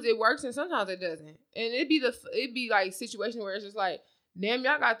sometimes it works and sometimes it doesn't. And it'd be like situation where it's just like, damn,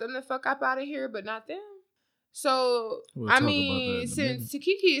 y'all got them the fuck up out of here, but not them. So I mean, since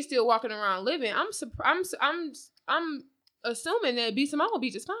Takiki is still walking around living, I'm assuming that B. Simone will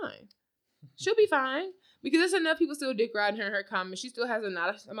be just fine. She'll be fine. Because there's enough people still dick riding her in her comments. She still has a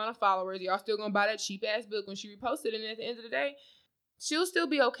nice amount of followers. Y'all still gonna buy that cheap ass book when she reposted it. And at the end of the day, she'll still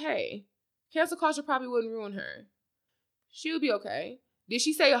be okay. Cancel culture probably wouldn't ruin her. She'll be okay. Did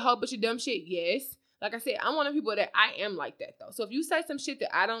she say a whole bunch of dumb shit? Yes. Like I said, I'm one of the people that I am like that though. So if you say some shit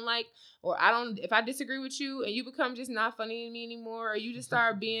that I don't like, or if I disagree with you and you become just not funny to me anymore, or you just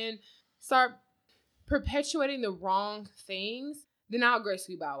start perpetuating the wrong things, then I'll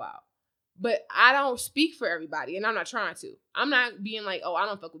gracefully bow out. But I don't speak for everybody, and I'm not trying to. I'm not being like, oh, I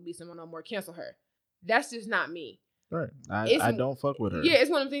don't fuck with B. Simone no more, cancel her. That's just not me. Right. I don't fuck with her. Yeah, it's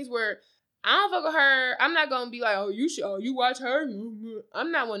one of the things where I don't fuck with her. I'm not going to be like, oh, you watch her.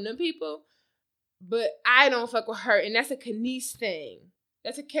 I'm not one of them people. But I don't fuck with her, and that's a Kanice thing.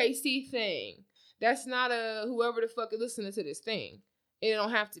 That's a KC thing. That's not a whoever the fuck is listening to this thing. It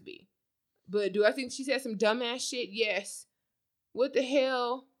don't have to be. But do I think she said some dumbass shit? Yes. What the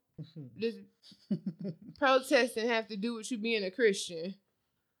hell does protesting have to do with you being a Christian?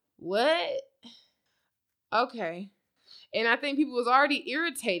 What? Okay. And I think people was already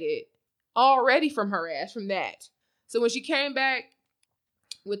irritated from her ass from that. So when she came back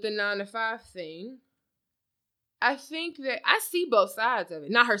with the 9 to 5 thing, I think that I see both sides of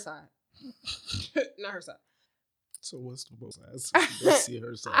it. Not her side. Not her side. So what's the both sides? Let's see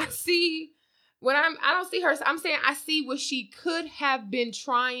her side. I see when I don't see her. I'm saying I see what she could have been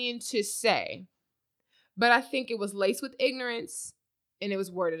trying to say, but I think it was laced with ignorance and it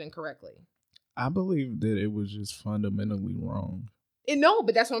was worded incorrectly. I believe that it was just fundamentally wrong. No,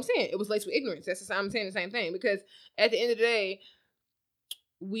 but that's what I'm saying. It was laced with ignorance. I'm saying the same thing because at the end of the day,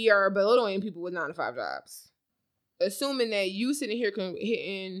 we are belittling people with 9-to-5 jobs. Assuming that you sitting here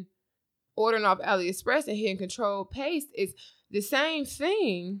hitting ordering off AliExpress and hitting control paste is the same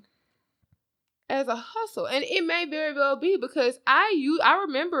thing as a hustle. And it may very well be because I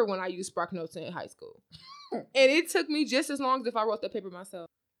remember when I used Spark Notes in high school. And it took me just as long as if I wrote that paper myself.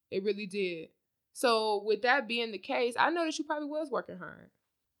 It really did. So with that being the case, I know that you probably was working hard.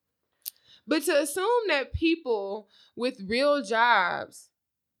 But to assume that people with real jobs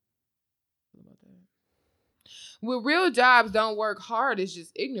don't work hard is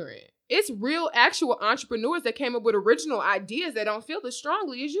just ignorant. It's real actual entrepreneurs that came up with original ideas that don't feel as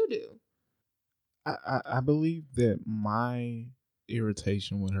strongly as you do. I believe that my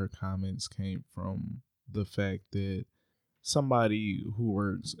irritation with her comments came from the fact that somebody who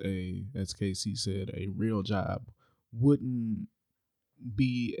works as Casey said, a real job wouldn't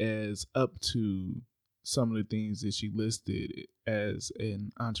be as up to some of the things that she listed as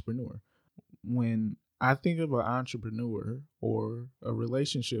an entrepreneur. When I think of an entrepreneur or a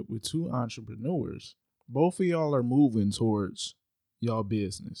relationship with two entrepreneurs, both of y'all are moving towards y'all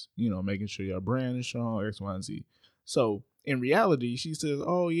business, making sure your brand is strong, X, Y, and Z. So in reality, she says,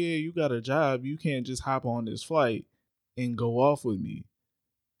 oh yeah, you got a job. You can't just hop on this flight and go off with me.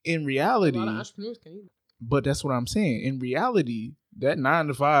 In reality, a lot of entrepreneurs can either. But that's what I'm saying. In reality, that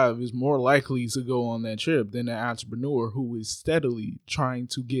 9-to-5 is more likely to go on that trip than an entrepreneur who is steadily trying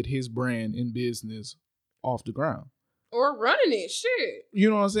to get his brand and business off the ground. Or running it, shit.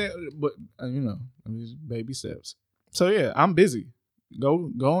 You know what I'm saying? But, baby steps. So, yeah, I'm busy.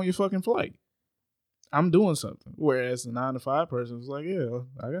 Go on your fucking flight. I'm doing something. Whereas the 9-to-5 person is like, yeah,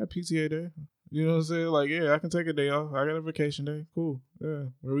 I got a PTA day. You know what I'm saying? Like, yeah, I can take a day off. I got a vacation day. Cool. Yeah,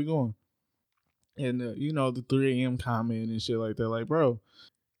 where we going? And, the 3 a.m. comment and shit like that. Like, bro,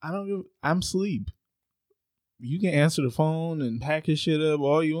 I'm sleep. You can answer the phone and pack your shit up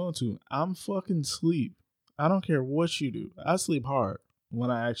all you want to. I'm fucking sleep. I don't care what you do. I sleep hard when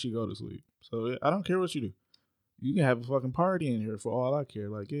I actually go to sleep. So I don't care what you do. You can have a fucking party in here for all I care.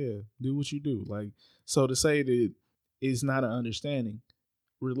 Like, yeah, do what you do. Like, so to say that it's not an understanding.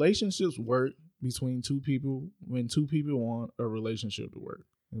 Relationships work between two people when two people want a relationship to work.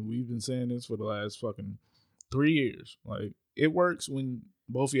 And we've been saying this for the last fucking 3 years. Like, it works when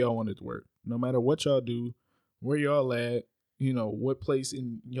both of y'all want it to work. No matter what y'all do, where y'all at, what place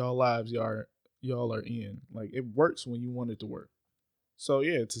in y'all lives y'all are in. Like, it works when you want it to work. So,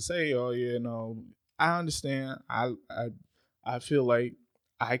 yeah, to say, oh, yeah, no, I understand. I feel like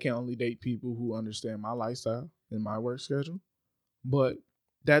I can only date people who understand my lifestyle and my work schedule. But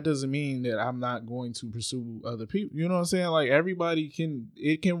that doesn't mean that I'm not going to pursue other people. You know what I'm saying? Like,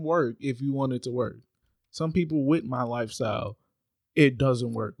 it can work if you want it to work. Some people with my lifestyle, it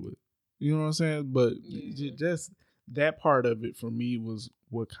doesn't work with. You know what I'm saying? But just that part of it for me was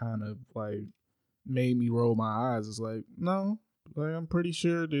what kind of like made me roll my eyes. It's like, no, like I'm pretty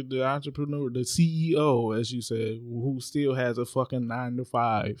sure that the entrepreneur, the CEO, as you said, who still has a fucking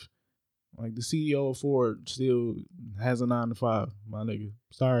 9-to-5. Like, the CEO of Ford still has a 9-to-5, my nigga.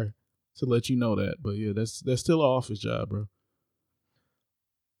 Sorry to let you know that. But yeah, that's still an office job, bro.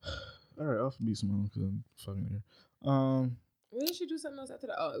 All right, I'll be small because I'm fucking here. Didn't she do something else after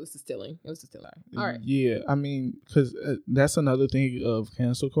that? Oh, it was the stealing. All right. Yeah, I mean, because that's another thing of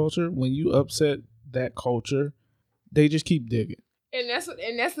cancel culture. When you upset that culture, they just keep digging. And that's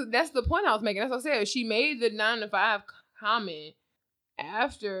the point I was making. That's what I said. She made the 9-to-5 comment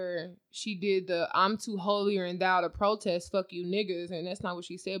after she did the "I'm too holier and thou to protest, fuck you niggas," and that's not what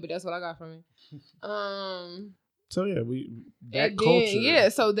she said, but that's what I got from it. So yeah, culture. Yeah,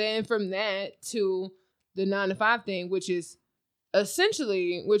 so then from that to the 9-to-5 thing, which is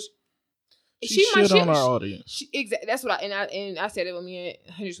essentially she shit on our audience. Exactly. That's what I said it when me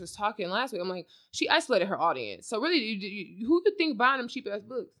and Hendrix was talking last week. I'm like, she isolated her audience. So really, who you think buying them cheap ass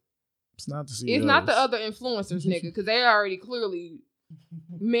books? It's not the CEOs. It's not the other influencers, nigga, because they already clearly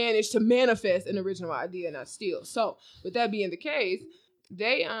managed to manifest an original idea, not steal. So with that being the case,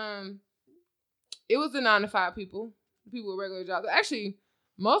 they it was the 9-to-5 people with regular jobs. Actually,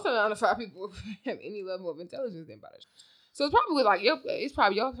 most of the 9-to-5 people have any level of intelligence than about it. So it's probably like it's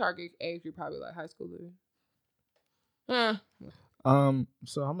probably your target age. You're probably like high schooler.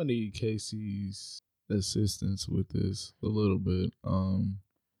 So I'm gonna need Casey's assistance with this a little bit.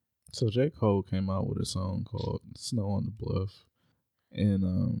 So J. Cole came out with a song called "Snow on the Bluff,"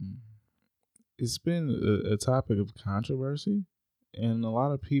 and it's been a topic of controversy, and a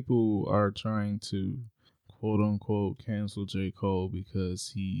lot of people are trying to quote unquote cancel J. Cole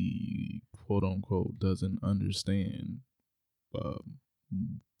because he quote unquote doesn't understand um,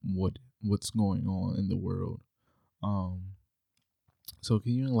 what's going on in the world. Um, so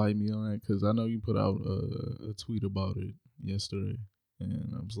can you enlighten me on that? Because I know you put out a tweet about it yesterday,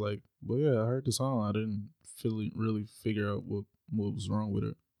 and I was like, "Well, yeah, I heard the song. I didn't really figure out what was wrong with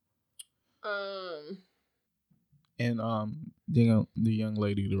it." Um, And the young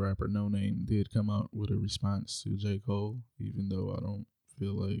lady, the rapper No Name, did come out with a response to J. Cole, even though I don't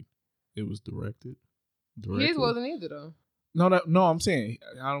feel like it was directed. His wasn't either though. No, I'm saying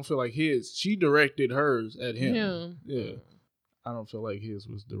I don't feel like his. She directed hers at him. Yeah. Yeah. I don't feel like his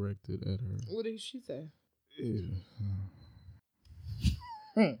was directed at her. What did she say? Yeah.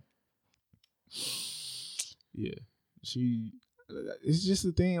 She. It's just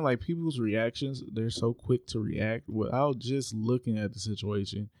the thing, like people's reactions, they're so quick to react without just looking at the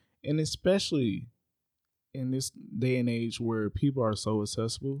situation. And especially in this day and age where people are so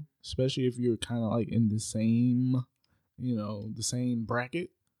accessible, especially if you're kind of like in the same, the same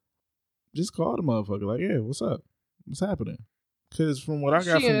bracket, just call the motherfucker. Like, yeah, what's up? What's happening? Because from what I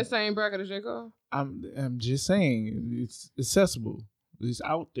got, she in the same bracket as J. Cole? I'm just saying it's accessible. It's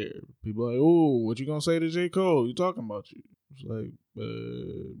out there. People are like, oh, what you gonna say to J. Cole? You talking about you? It's like,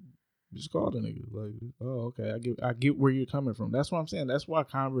 just call the nigga. Like, oh, okay, I get where you're coming from. That's what I'm saying. That's why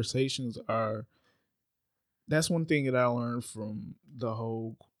conversations are. That's one thing that I learned from the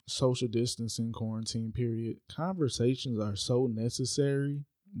whole social distancing quarantine period. Conversations are so necessary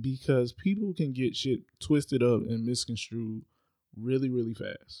because people can get shit twisted up and misconstrued really, really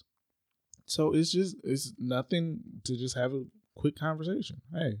fast. So it's nothing to just have a quick conversation.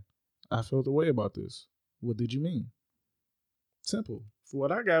 Hey, I felt the way about this. What did you mean? Simple. For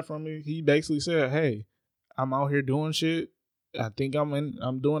what I got from it, he basically said, "Hey, I'm out here doing shit. I think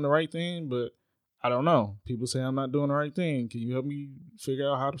I'm doing the right thing, but I don't know. People say I'm not doing the right thing. Can you help me figure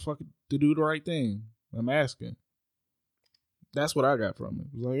out how to do the right thing? I'm asking." That's what I got from it.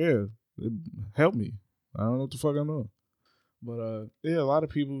 It was like, yeah, help me. I don't know what the fuck I'm doing. But yeah, a lot of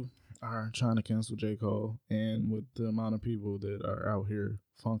people are trying to cancel J. Cole, and with the amount of people that are out here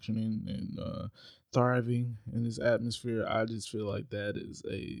functioning and thriving in this atmosphere, I just feel like that is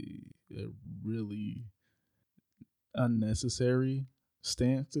a really unnecessary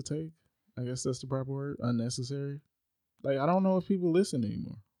stance to take. I guess that's the proper word. Unnecessary. Like, I don't know if people listen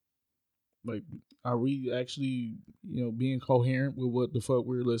anymore. Like, are we actually, being coherent with what the fuck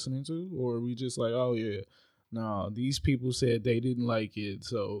we're listening to? Or are we just like, oh yeah, no, these people said they didn't like it,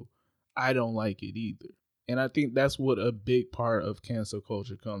 so I don't like it either. And I think that's what a big part of cancel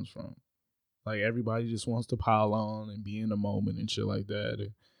culture comes from. Like, everybody just wants to pile on and be in the moment and shit like that.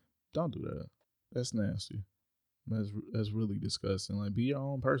 And don't do that. That's nasty. That's really disgusting. Like, be your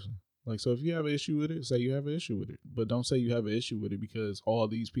own person. Like, so if you have an issue with it, say you have an issue with it. But don't say you have an issue with it because all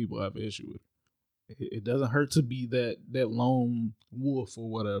these people have an issue with it. It doesn't hurt to be that lone wolf or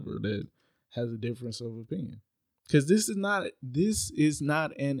whatever that has a difference of opinion. Because this is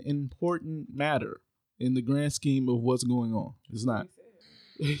not an important matter in the grand scheme of what's going on. It's not.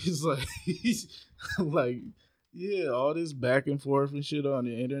 It's like yeah, all this back and forth and shit on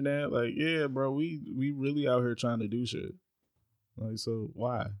the internet. Like, yeah, bro, we really out here trying to do shit. Like, so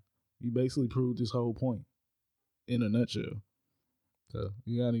why? You basically proved this whole point in a nutshell. So,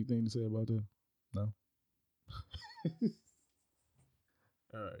 you got anything to say about that? No.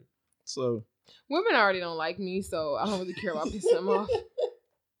 All right. So, women already don't like me, so I don't really care about pissing them off.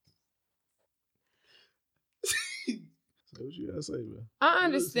 So what you gotta say, man? I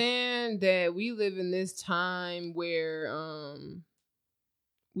understand that we live in this time where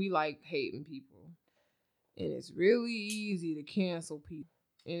we like hating people, and it's really easy to cancel people.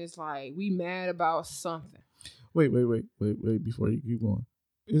 And it's like we mad about something. Wait, before you keep going.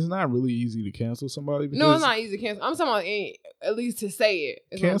 It's not really easy to cancel somebody. No, it's not easy to cancel. I'm talking about at least to say it.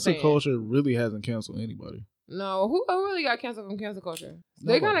 Cancel culture really hasn't canceled anybody. No, who really got canceled from cancel culture?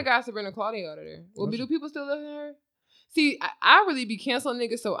 Nobody. They kind of got Sabrina Claudio out of there. Well, do people still listen to her? See, I really be canceling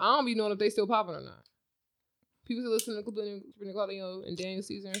niggas, so I don't be knowing if they still popping or not. People still listen to Sabrina Claudio and Daniel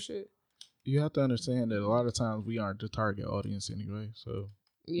Caesar and shit. You have to understand that a lot of times we aren't the target audience anyway, so...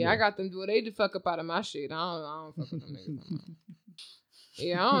 Yeah, I got them do it. They the fuck up out of my shit. I don't fuck with them niggas.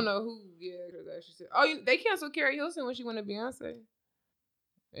 Yeah, I don't know who. Yeah, because actually said, they canceled Carrie Hilson when she went to Beyonce,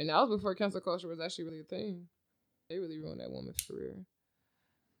 and that was before cancel culture was actually really a thing. They really ruined that woman's career.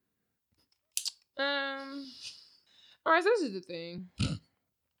 All right, so this is the thing.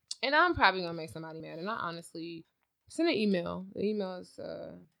 And I'm probably going to make somebody mad. And I honestly send an email. The email is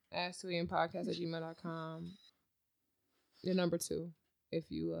ask2ampodcast@gmail.com. The number 2, if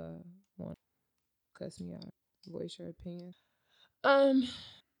you want to cuss me out, voice your opinion.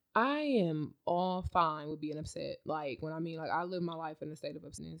 I am all fine with being upset. Like, when I mean, like, I live my life in a state of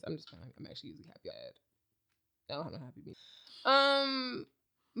upsetness. I'm actually usually happy. I don't have no happy being.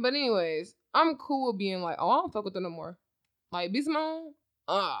 But anyways, I'm cool with being like, oh, I don't fuck with her no more. Like, B Simone,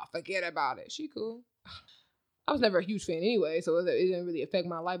 forget about it. She cool. I was never a huge fan anyway, so it didn't really affect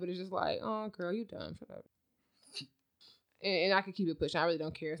my life. But it's just like, oh, girl, you dumb. Shut up. And I can keep it pushing. I really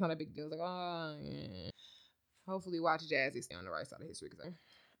don't care. It's not a big deal. It's like, oh, yeah. Hopefully, watch Jazzy stay on the right side of history.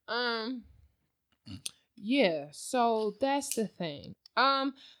 Yeah. So that's the thing.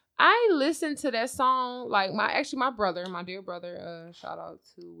 I listened to that song. Like my dear brother. Shout out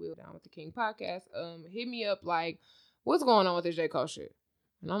to Will Down with the King podcast. Hit me up like, what's going on with this J. Cole shit?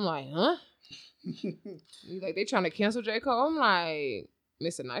 And I'm like, huh? He's like, they trying to cancel J. Cole. I'm like,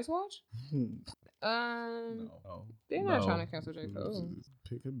 Mr. Nice Watch? No. They're not trying to cancel J. Cole.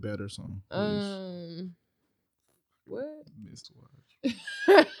 Pick a better song. Please. What? Mr. Watch.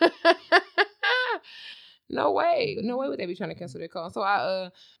 No way would they be trying to cancel J. Cole. So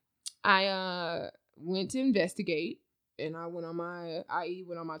I went to investigate, and I went on my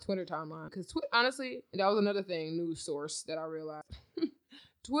Twitter timeline, because honestly, that was another thing, news source that I realized.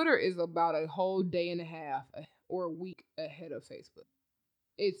 Twitter is about a whole day and a half or a week ahead of Facebook.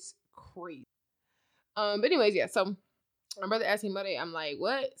 It's crazy. But anyways, yeah. So my brother asked me about it. I'm like,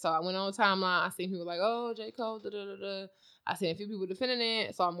 what? So I went on the timeline. I seen people like, oh, J. Cole, da da da da. I seen a few people defending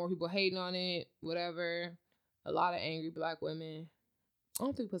it. Saw more people hating on it. Whatever. A lot of angry black women. I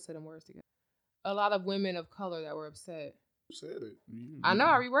don't think people said them words together. A lot of women of color that were upset. You said it. I know.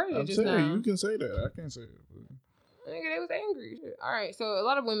 I reworded it just now. You can say that. I can't say it. Nigga, they was angry. Shit. All right. So a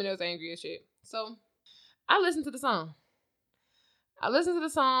lot of women that was angry as shit. So I listened to the song.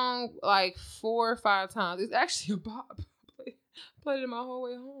 Like 4 or 5 times. It's actually a bop. Played it my whole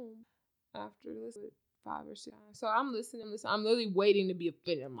way home after listening 5 or 6 times. So I'm listening. I'm literally waiting to be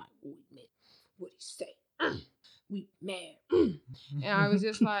offended. I'm like, oh, man, what'd he say? We mad. And I was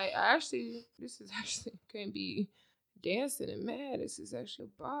just like, this is actually can't be dancing and mad. This is actually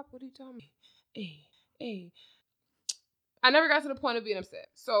a bop. What are you talking about? Hey. I never got to the point of being upset.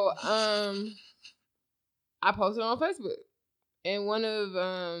 So I posted on Facebook. And one of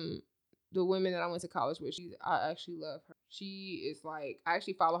the women that I went to college with, I actually love her. She is like, I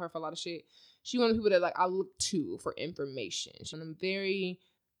actually follow her for a lot of shit. She's one of the people that like I look to for information. She's very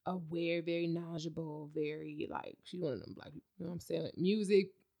aware, very knowledgeable, very like, she's one of them black people. You know what I'm saying? Like,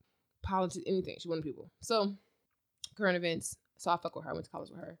 music, politics, anything. She's one of the people. So current events. So I fuck with her. I went to college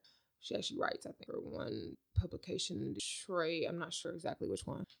with her. She actually writes, I think, for one publication in Detroit. I'm not sure exactly which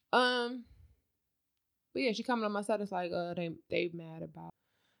one. But yeah, she commented on my status like, they mad about.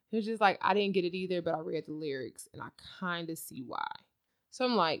 It was just like, I didn't get it either, but I read the lyrics and I kind of see why. So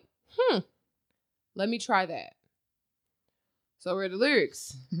I'm like, let me try that. So I read the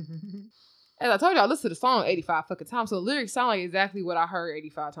lyrics. As I told you, I listened to the song 85 fucking times. So the lyrics sound like exactly what I heard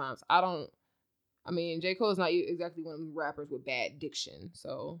 85 times. J. Cole is not exactly one of them rappers with bad diction.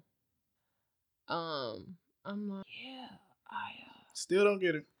 So, I'm like, yeah, still don't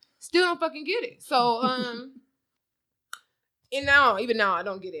get it. Still don't fucking get it. So, and even now, I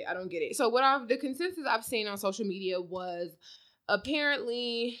don't get it. So the consensus I've seen on social media was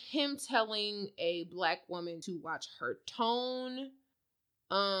apparently him telling a black woman to watch her tone,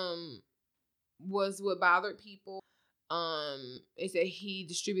 was what bothered people. It said he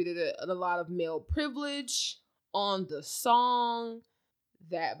distributed a lot of male privilege on the song.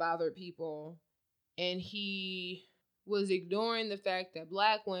 That bothered people. And he was ignoring the fact that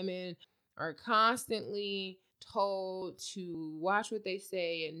black women are constantly told to watch what they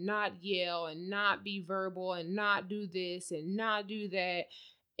say and not yell and not be verbal and not do this and not do that.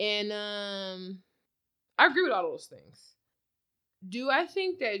 And I agree with all those things. Do I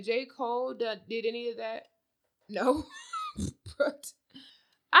think that J. Cole did any of that? No. But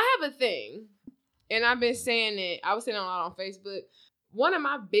I have a thing, and I've been saying it. I was saying it a lot on Facebook. One of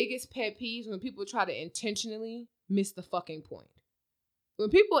my biggest pet peeves when people try to intentionally miss the fucking point. When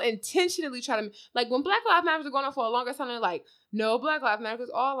people intentionally try to, like when Black Lives Matter was going on for a longer time, they're like, no, Black Lives Matter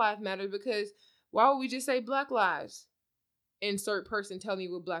because all lives matter, because why would we just say Black Lives? Insert person tell me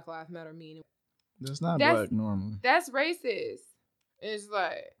what Black Lives Matter mean. That's not black normally. That's racist. It's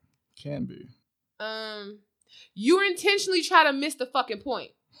like. Can be. You intentionally try to miss the fucking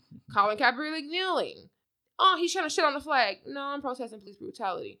point. Colin Kaepernick kneeling. Oh, he's trying to shit on the flag. No, I'm protesting police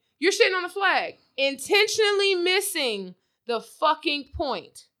brutality. You're shitting on the flag. Intentionally missing the fucking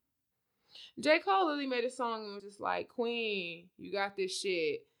point. J. Cole literally made a song and was just like, Queen, you got this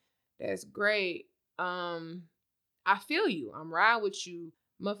shit. That's great. I feel you. I'm riding with you.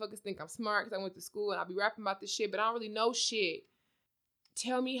 Motherfuckers think I'm smart because I went to school and I'll be rapping about this shit, but I don't really know shit.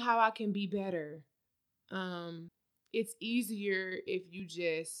 Tell me how I can be better. It's easier if you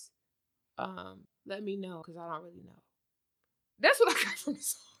just let me know because I don't really know. That's what I got from the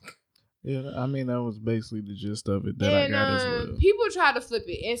song. Yeah, I mean, that was basically the gist of it that I got as well. People try to flip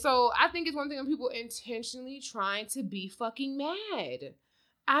it. And so I think it's one thing when people intentionally trying to be fucking mad.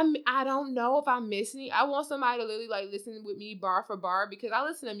 I don't know if I'm missing. I want somebody to literally like listen with me bar for bar because I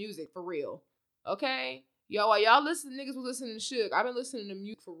listen to music for real. Okay? Yo, while y'all listen, niggas was listening to Suge. I've been listening to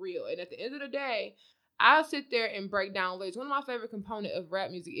music for real. And at the end of the day, I'll sit there and break down lyrics. One of my favorite components of rap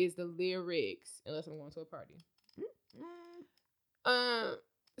music is the lyrics, unless I'm going to a party.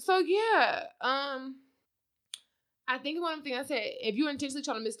 So yeah, I think one of the things I said, if you're intentionally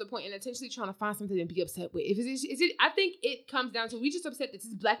trying to miss the point and intentionally trying to find something to be upset with, I think it comes down to we just upset that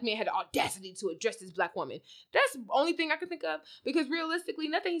this black man had the audacity to address this black woman. That's the only thing I can think of because realistically,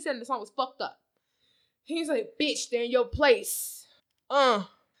 nothing he said in the song was fucked up. He's like, bitch, they're in your place. Stop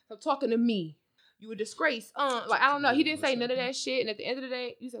talking to me. You a disgrace. Like, I don't know. He didn't say none of that shit. And at the end of the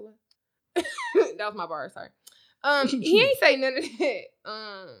day, you said what? That was my bar, sorry. He ain't say none of that.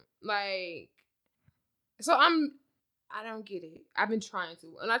 Like, so I don't get it. I've been trying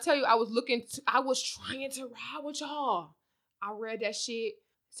to. And I tell you, I was trying to ride with y'all. I read that shit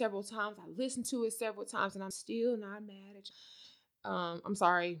several times. I listened to it several times, and I'm still not mad at y'all. I'm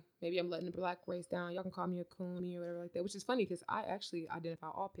sorry. Maybe I'm letting the black race down. Y'all can call me a coon or whatever like that, which is funny because I actually identify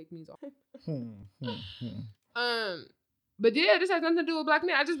all pygmies. But yeah, this has nothing to do with black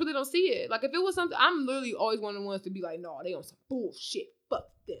men. I just really don't see it. Like, if it was something, I'm literally always one of the ones to be like, no, they on some bullshit. Fuck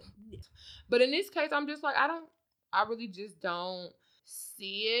them. But in this case, I'm just like, I really just don't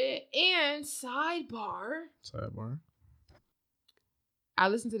see it. And sidebar. I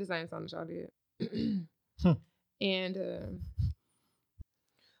listened to the same song that y'all did. And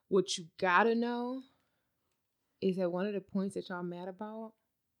what you gotta know is that one of the points that y'all mad about,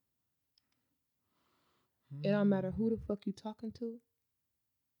 it don't matter who the fuck you talking to.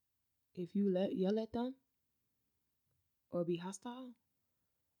 If you yell at them or be hostile,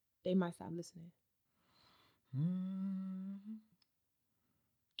 they might stop listening.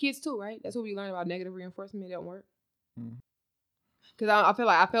 Kids too, right? That's what we learned about negative reinforcement. It don't work. Because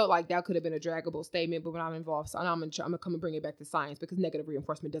I felt like that could have been a draggable statement, but when I'm involved, so I'm gonna come and bring it back to science because negative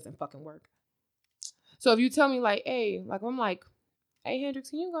reinforcement doesn't fucking work. So if you tell me like, hey, like I'm like, hey Hendrix,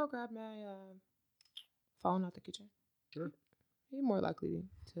 can you go grab my phone out the kitchen? Sure. You're more likely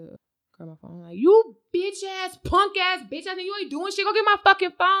to grab my phone. Like, you bitch ass, punk ass bitch. I think you ain't doing shit. Go get my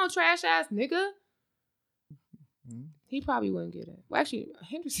fucking phone, trash ass nigga. He probably wouldn't get it. Well, actually,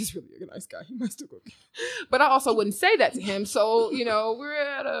 Hendrix is really a nice guy. He might still go get it. But I also wouldn't say that to him. So, we're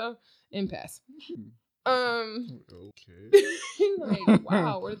at a impasse. Okay. Like,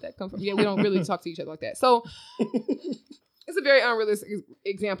 wow, where did that come from? Yeah, we don't really talk to each other like that. So, it's a very unrealistic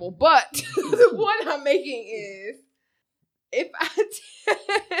example. But the point I'm making is,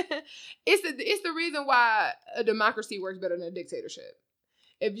 it's the reason why a democracy works better than a dictatorship.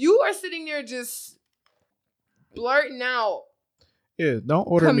 If you are sitting there just blurting out, don't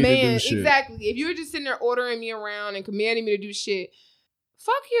order me to do shit. Exactly. If you're just sitting there ordering me around and commanding me to do shit,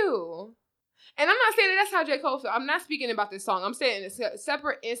 fuck you. And I'm not saying that that's how J. Cole feels. I'm not speaking about this song. I'm saying a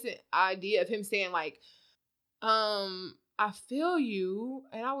separate instant idea of him saying like, I feel you,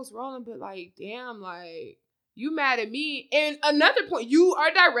 and I was rolling, but like, damn, like, you mad at me. And another point, you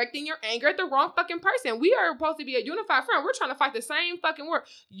are directing your anger at the wrong fucking person. We are supposed to be a unified front. We're trying to fight the same fucking war.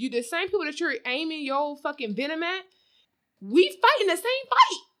 You, the same people that you're aiming your fucking venom at, we fighting the same fight.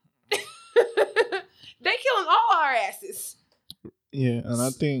 They killing all our asses. Yeah, and I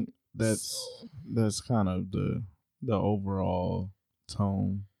think that's kind of the overall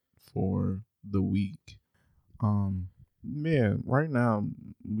tone for the week. Yeah, right now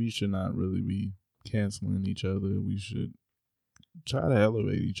we should not really be canceling each other. We should try to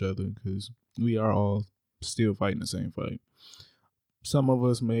elevate each other because we are all still fighting the same fight. Some of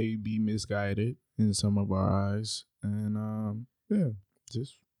us may be misguided in some of our eyes, and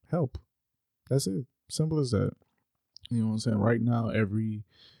just help. That's it. Simple as that. You know what I'm saying? Right now, every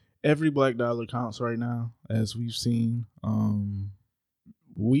black dollar counts right now, as we've seen.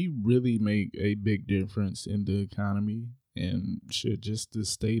 We really make a big difference in the economy and just the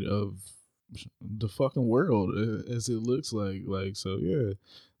state of the fucking world as it looks like. So yeah,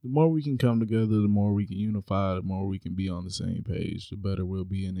 the more we can come together, the more we can unify, the more we can be on the same page, the better we'll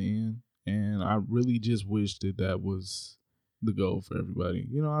be in the end. And I really just wish that was the goal for everybody.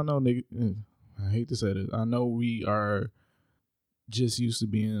 I know, I hate to say this. I know we are just used to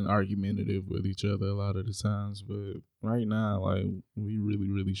being argumentative with each other a lot of the times, but right now, like, we really,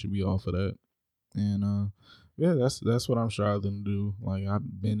 really should be off of that. And yeah, that's what I'm striving to do. Like,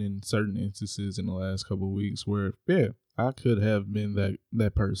 I've been in certain instances in the last couple of weeks where, yeah, I could have been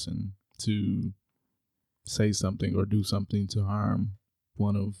that person to say something or do something to harm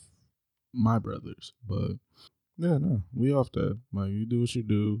one of my brothers. But yeah, no, we off that. Like, you do what you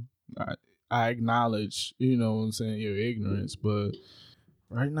do. I acknowledge, what I'm saying, your ignorance, but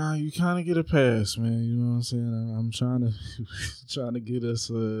right now you kind of get a pass, man. You know what I'm saying? I'm trying to trying to get us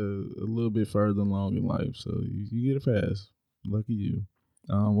a little bit further along in life, so you get a pass. Lucky you.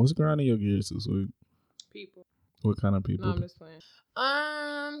 What's grinding your gears this week? People. What kind of people? No, I'm just playing.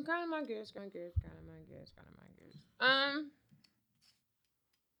 Grinding my gears.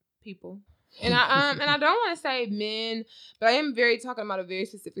 People. And I don't want to say men, but I am talking about a very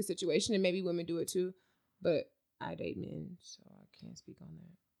specific situation, and maybe women do it too. But I date men, so I can't speak on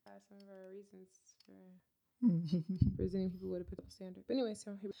that. Some of our reasons for presenting people with a pivotal standard. But anyway,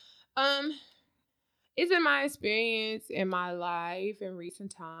 so it's been my experience in my life in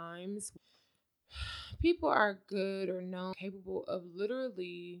recent times. People are good or known capable of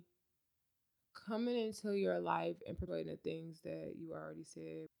literally coming into your life and promoting the things that you already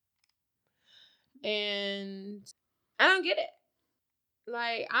said. And I don't get it.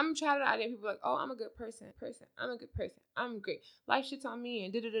 Like, I'm trying to identify people like, oh, I'm a good person. I'm a good person. I'm great. Life shits on me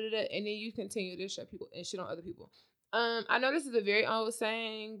and da-da-da-da-da. And then you continue to shut people and shit on other people. I know this is a very old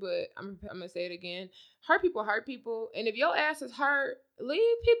saying, but I'm going to say it again. Hurt people. And if your ass is hurt,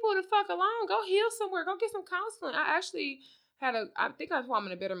 leave people the fuck alone. Go heal somewhere. Go get some counseling. I think that's why I'm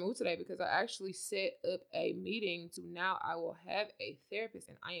in a better mood today, because I actually set up a meeting to now I will have a therapist,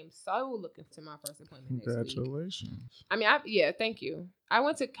 and I am so looking to my first appointment next week. Congratulations. I mean, thank you. I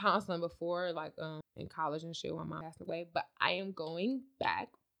went to counseling before, like in college and shit when my mom passed away, but I am going back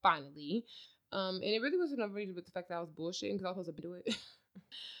finally. And it really wasn't a reason but the fact that I was bullshitting because I was supposed to do it.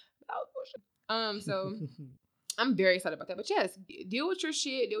 I was bullshitting. So I'm very excited about that. But yes, deal with your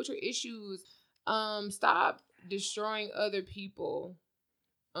shit, deal with your issues. Stop destroying other people.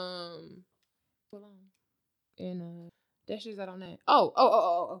 And that's just that on that.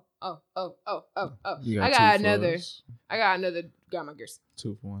 Oh. I got another Grandma Gears.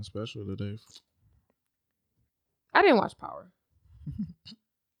 2-for-1 special today. I didn't watch Power.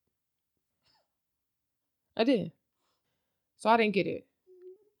 I did. So I didn't get it.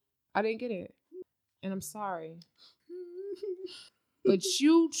 And I'm sorry. But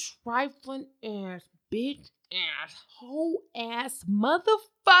you trifling ass bitch ass whole ass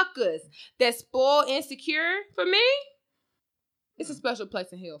motherfuckers that spoil Insecure for me, it's a special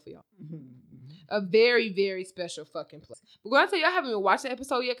place in hell for y'all. A very, very special fucking place. But when I tell you, I haven't even watched the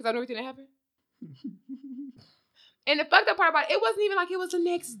episode yet because I know everything that happened. And the fucked up part about it wasn't even like it was the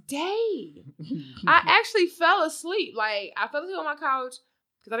next day. I actually fell asleep. Like, I fell asleep on my couch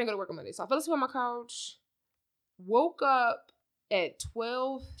because I didn't go to work on Monday. So I fell asleep on my couch, woke up at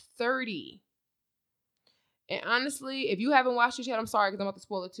 12:30. And honestly, if you haven't watched it yet, I'm sorry because I'm about to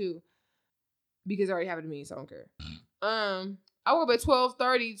spoil it too. Because it already happened to me, so I don't care. I woke up at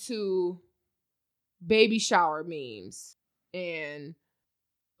 12:30 to baby shower memes. And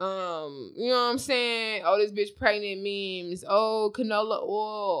you know what I'm saying? Oh, this bitch pregnant memes. Oh, canola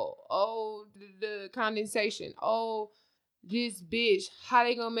oil. Oh, the condensation. Oh, this bitch, how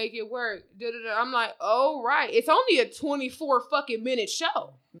they gonna make it work? I'm like, oh, right. It's only a 24 fucking minute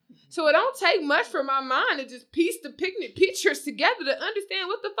show. So it don't take much for my mind to just piece the picnic pictures together to understand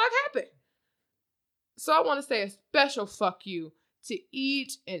what the fuck happened. So I want to say a special fuck you to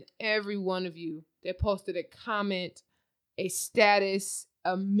each and every one of you that posted a comment, a status,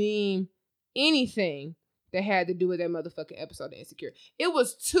 a meme, anything that had to do with that motherfucking episode of Insecure. It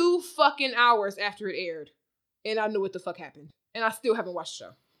was 2 fucking hours after it aired, and I knew what the fuck happened. And I still haven't watched the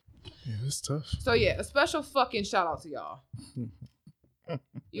show. Yeah, it's tough. So yeah, a special fucking shout out to y'all.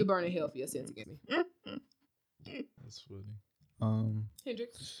 You burn in hell for your sins against me. That's funny.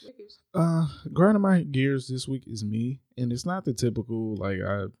 Hendrix. Grinding my gears this week is me, and it's not the typical like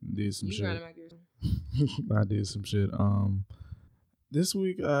I did some shit. Grinding my gears. I did some shit. This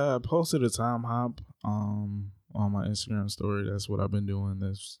week I posted a time hop on my Instagram story. That's what I've been doing.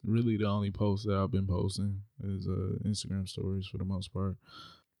 That's really the only post that I've been posting is Instagram stories for the most part.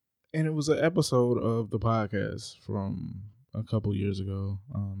 And it was an episode of the podcast from a couple years ago.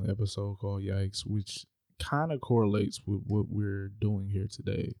 The episode called Yikes, which kind of correlates with what we're doing here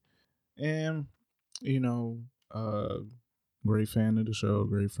today. And, great fan of the show,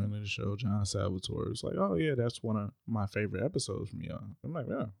 great friend of the show, John Salvatore. It's like, oh, yeah, that's one of my favorite episodes from y'all. I'm like,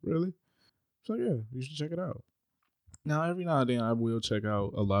 yeah, really? So, yeah, you should check it out. Now, every now and then, I will check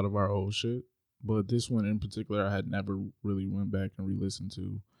out a lot of our old shit. But this one in particular, I had never really went back and re-listened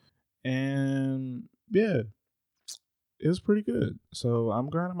to. And, yeah, it was pretty good. So, I'm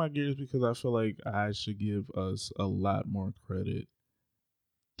grinding my gears because I feel like I should give us a lot more credit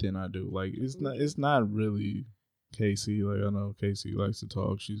than I do. Like, it's not really Casey. Like, I know Casey likes to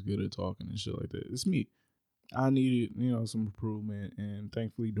talk. She's good at talking and shit like that. It's me. I needed, some improvement. And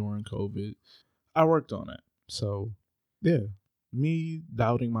thankfully, during COVID, I worked on it. So, yeah, me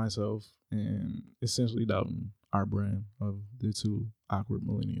doubting myself and essentially doubting our brand of the two awkward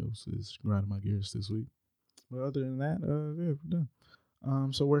millennials is grinding my gears this week. But other than that, yeah, we're done.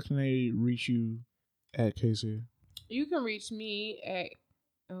 So where can they reach you at, Casey? You can reach me at,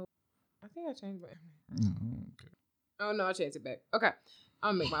 I think I changed my. Okay. Oh no, I changed it back. Okay,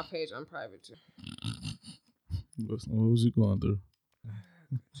 I'll make my page unprivate too. What was you going through?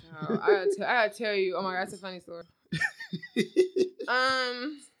 I gotta tell you. Oh my god, that's a funny story.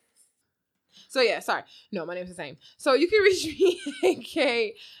 So yeah, sorry. No, my name's the same. So you can reach me at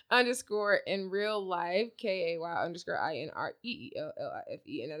K_ in real life, KAY_INREELLIFE,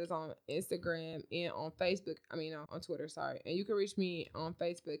 and that is on Instagram and on Facebook. On Twitter, sorry. And you can reach me on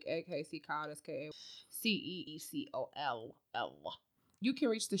Facebook at KC Call. That's KACEECOLL. You can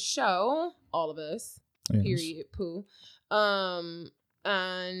reach the show, all of us, yes. Period, poo, on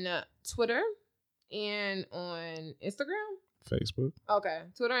Twitter and on Instagram. Facebook. Okay.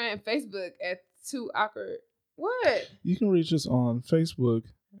 Twitter and Facebook at 2 Awkward. What? You can reach us on Facebook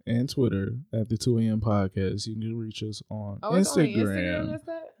and Twitter at the 2 AM Podcast. You can reach us on Instagram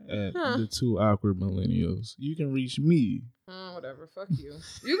at the 2 Awkward Millennials. You can reach me. Whatever. Fuck you.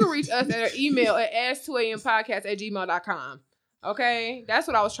 You can reach us at our email at ask2ampodcast@gmail.com. Okay? That's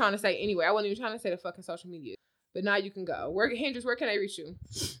what I was trying to say anyway. I wasn't even trying to say the fucking social media. But now you can go. Hendrix, where can I reach you?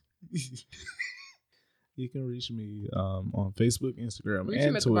 You can reach me on Facebook, Instagram, reach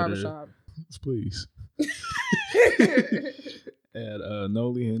and at Twitter. The barbershop. Please. At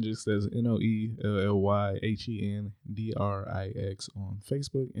Nolly Hendrix, that's NOELLYHENDRIX on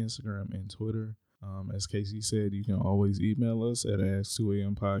Facebook, Instagram, and Twitter. As Casey said, you can always email us at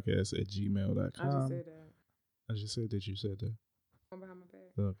ask2ampodcast@gmail.com. I just said that you said that. I'm behind my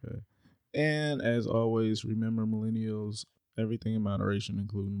back. Okay. And as always, remember, millennials, everything in moderation,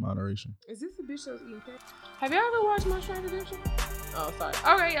 including moderation. Is this a bitch that was eating cake? Have y'all ever watched My Strange Addiction? Oh, sorry.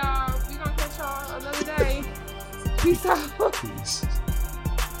 Okay, y'all. We gonna catch y'all another day. Peace out. Peace.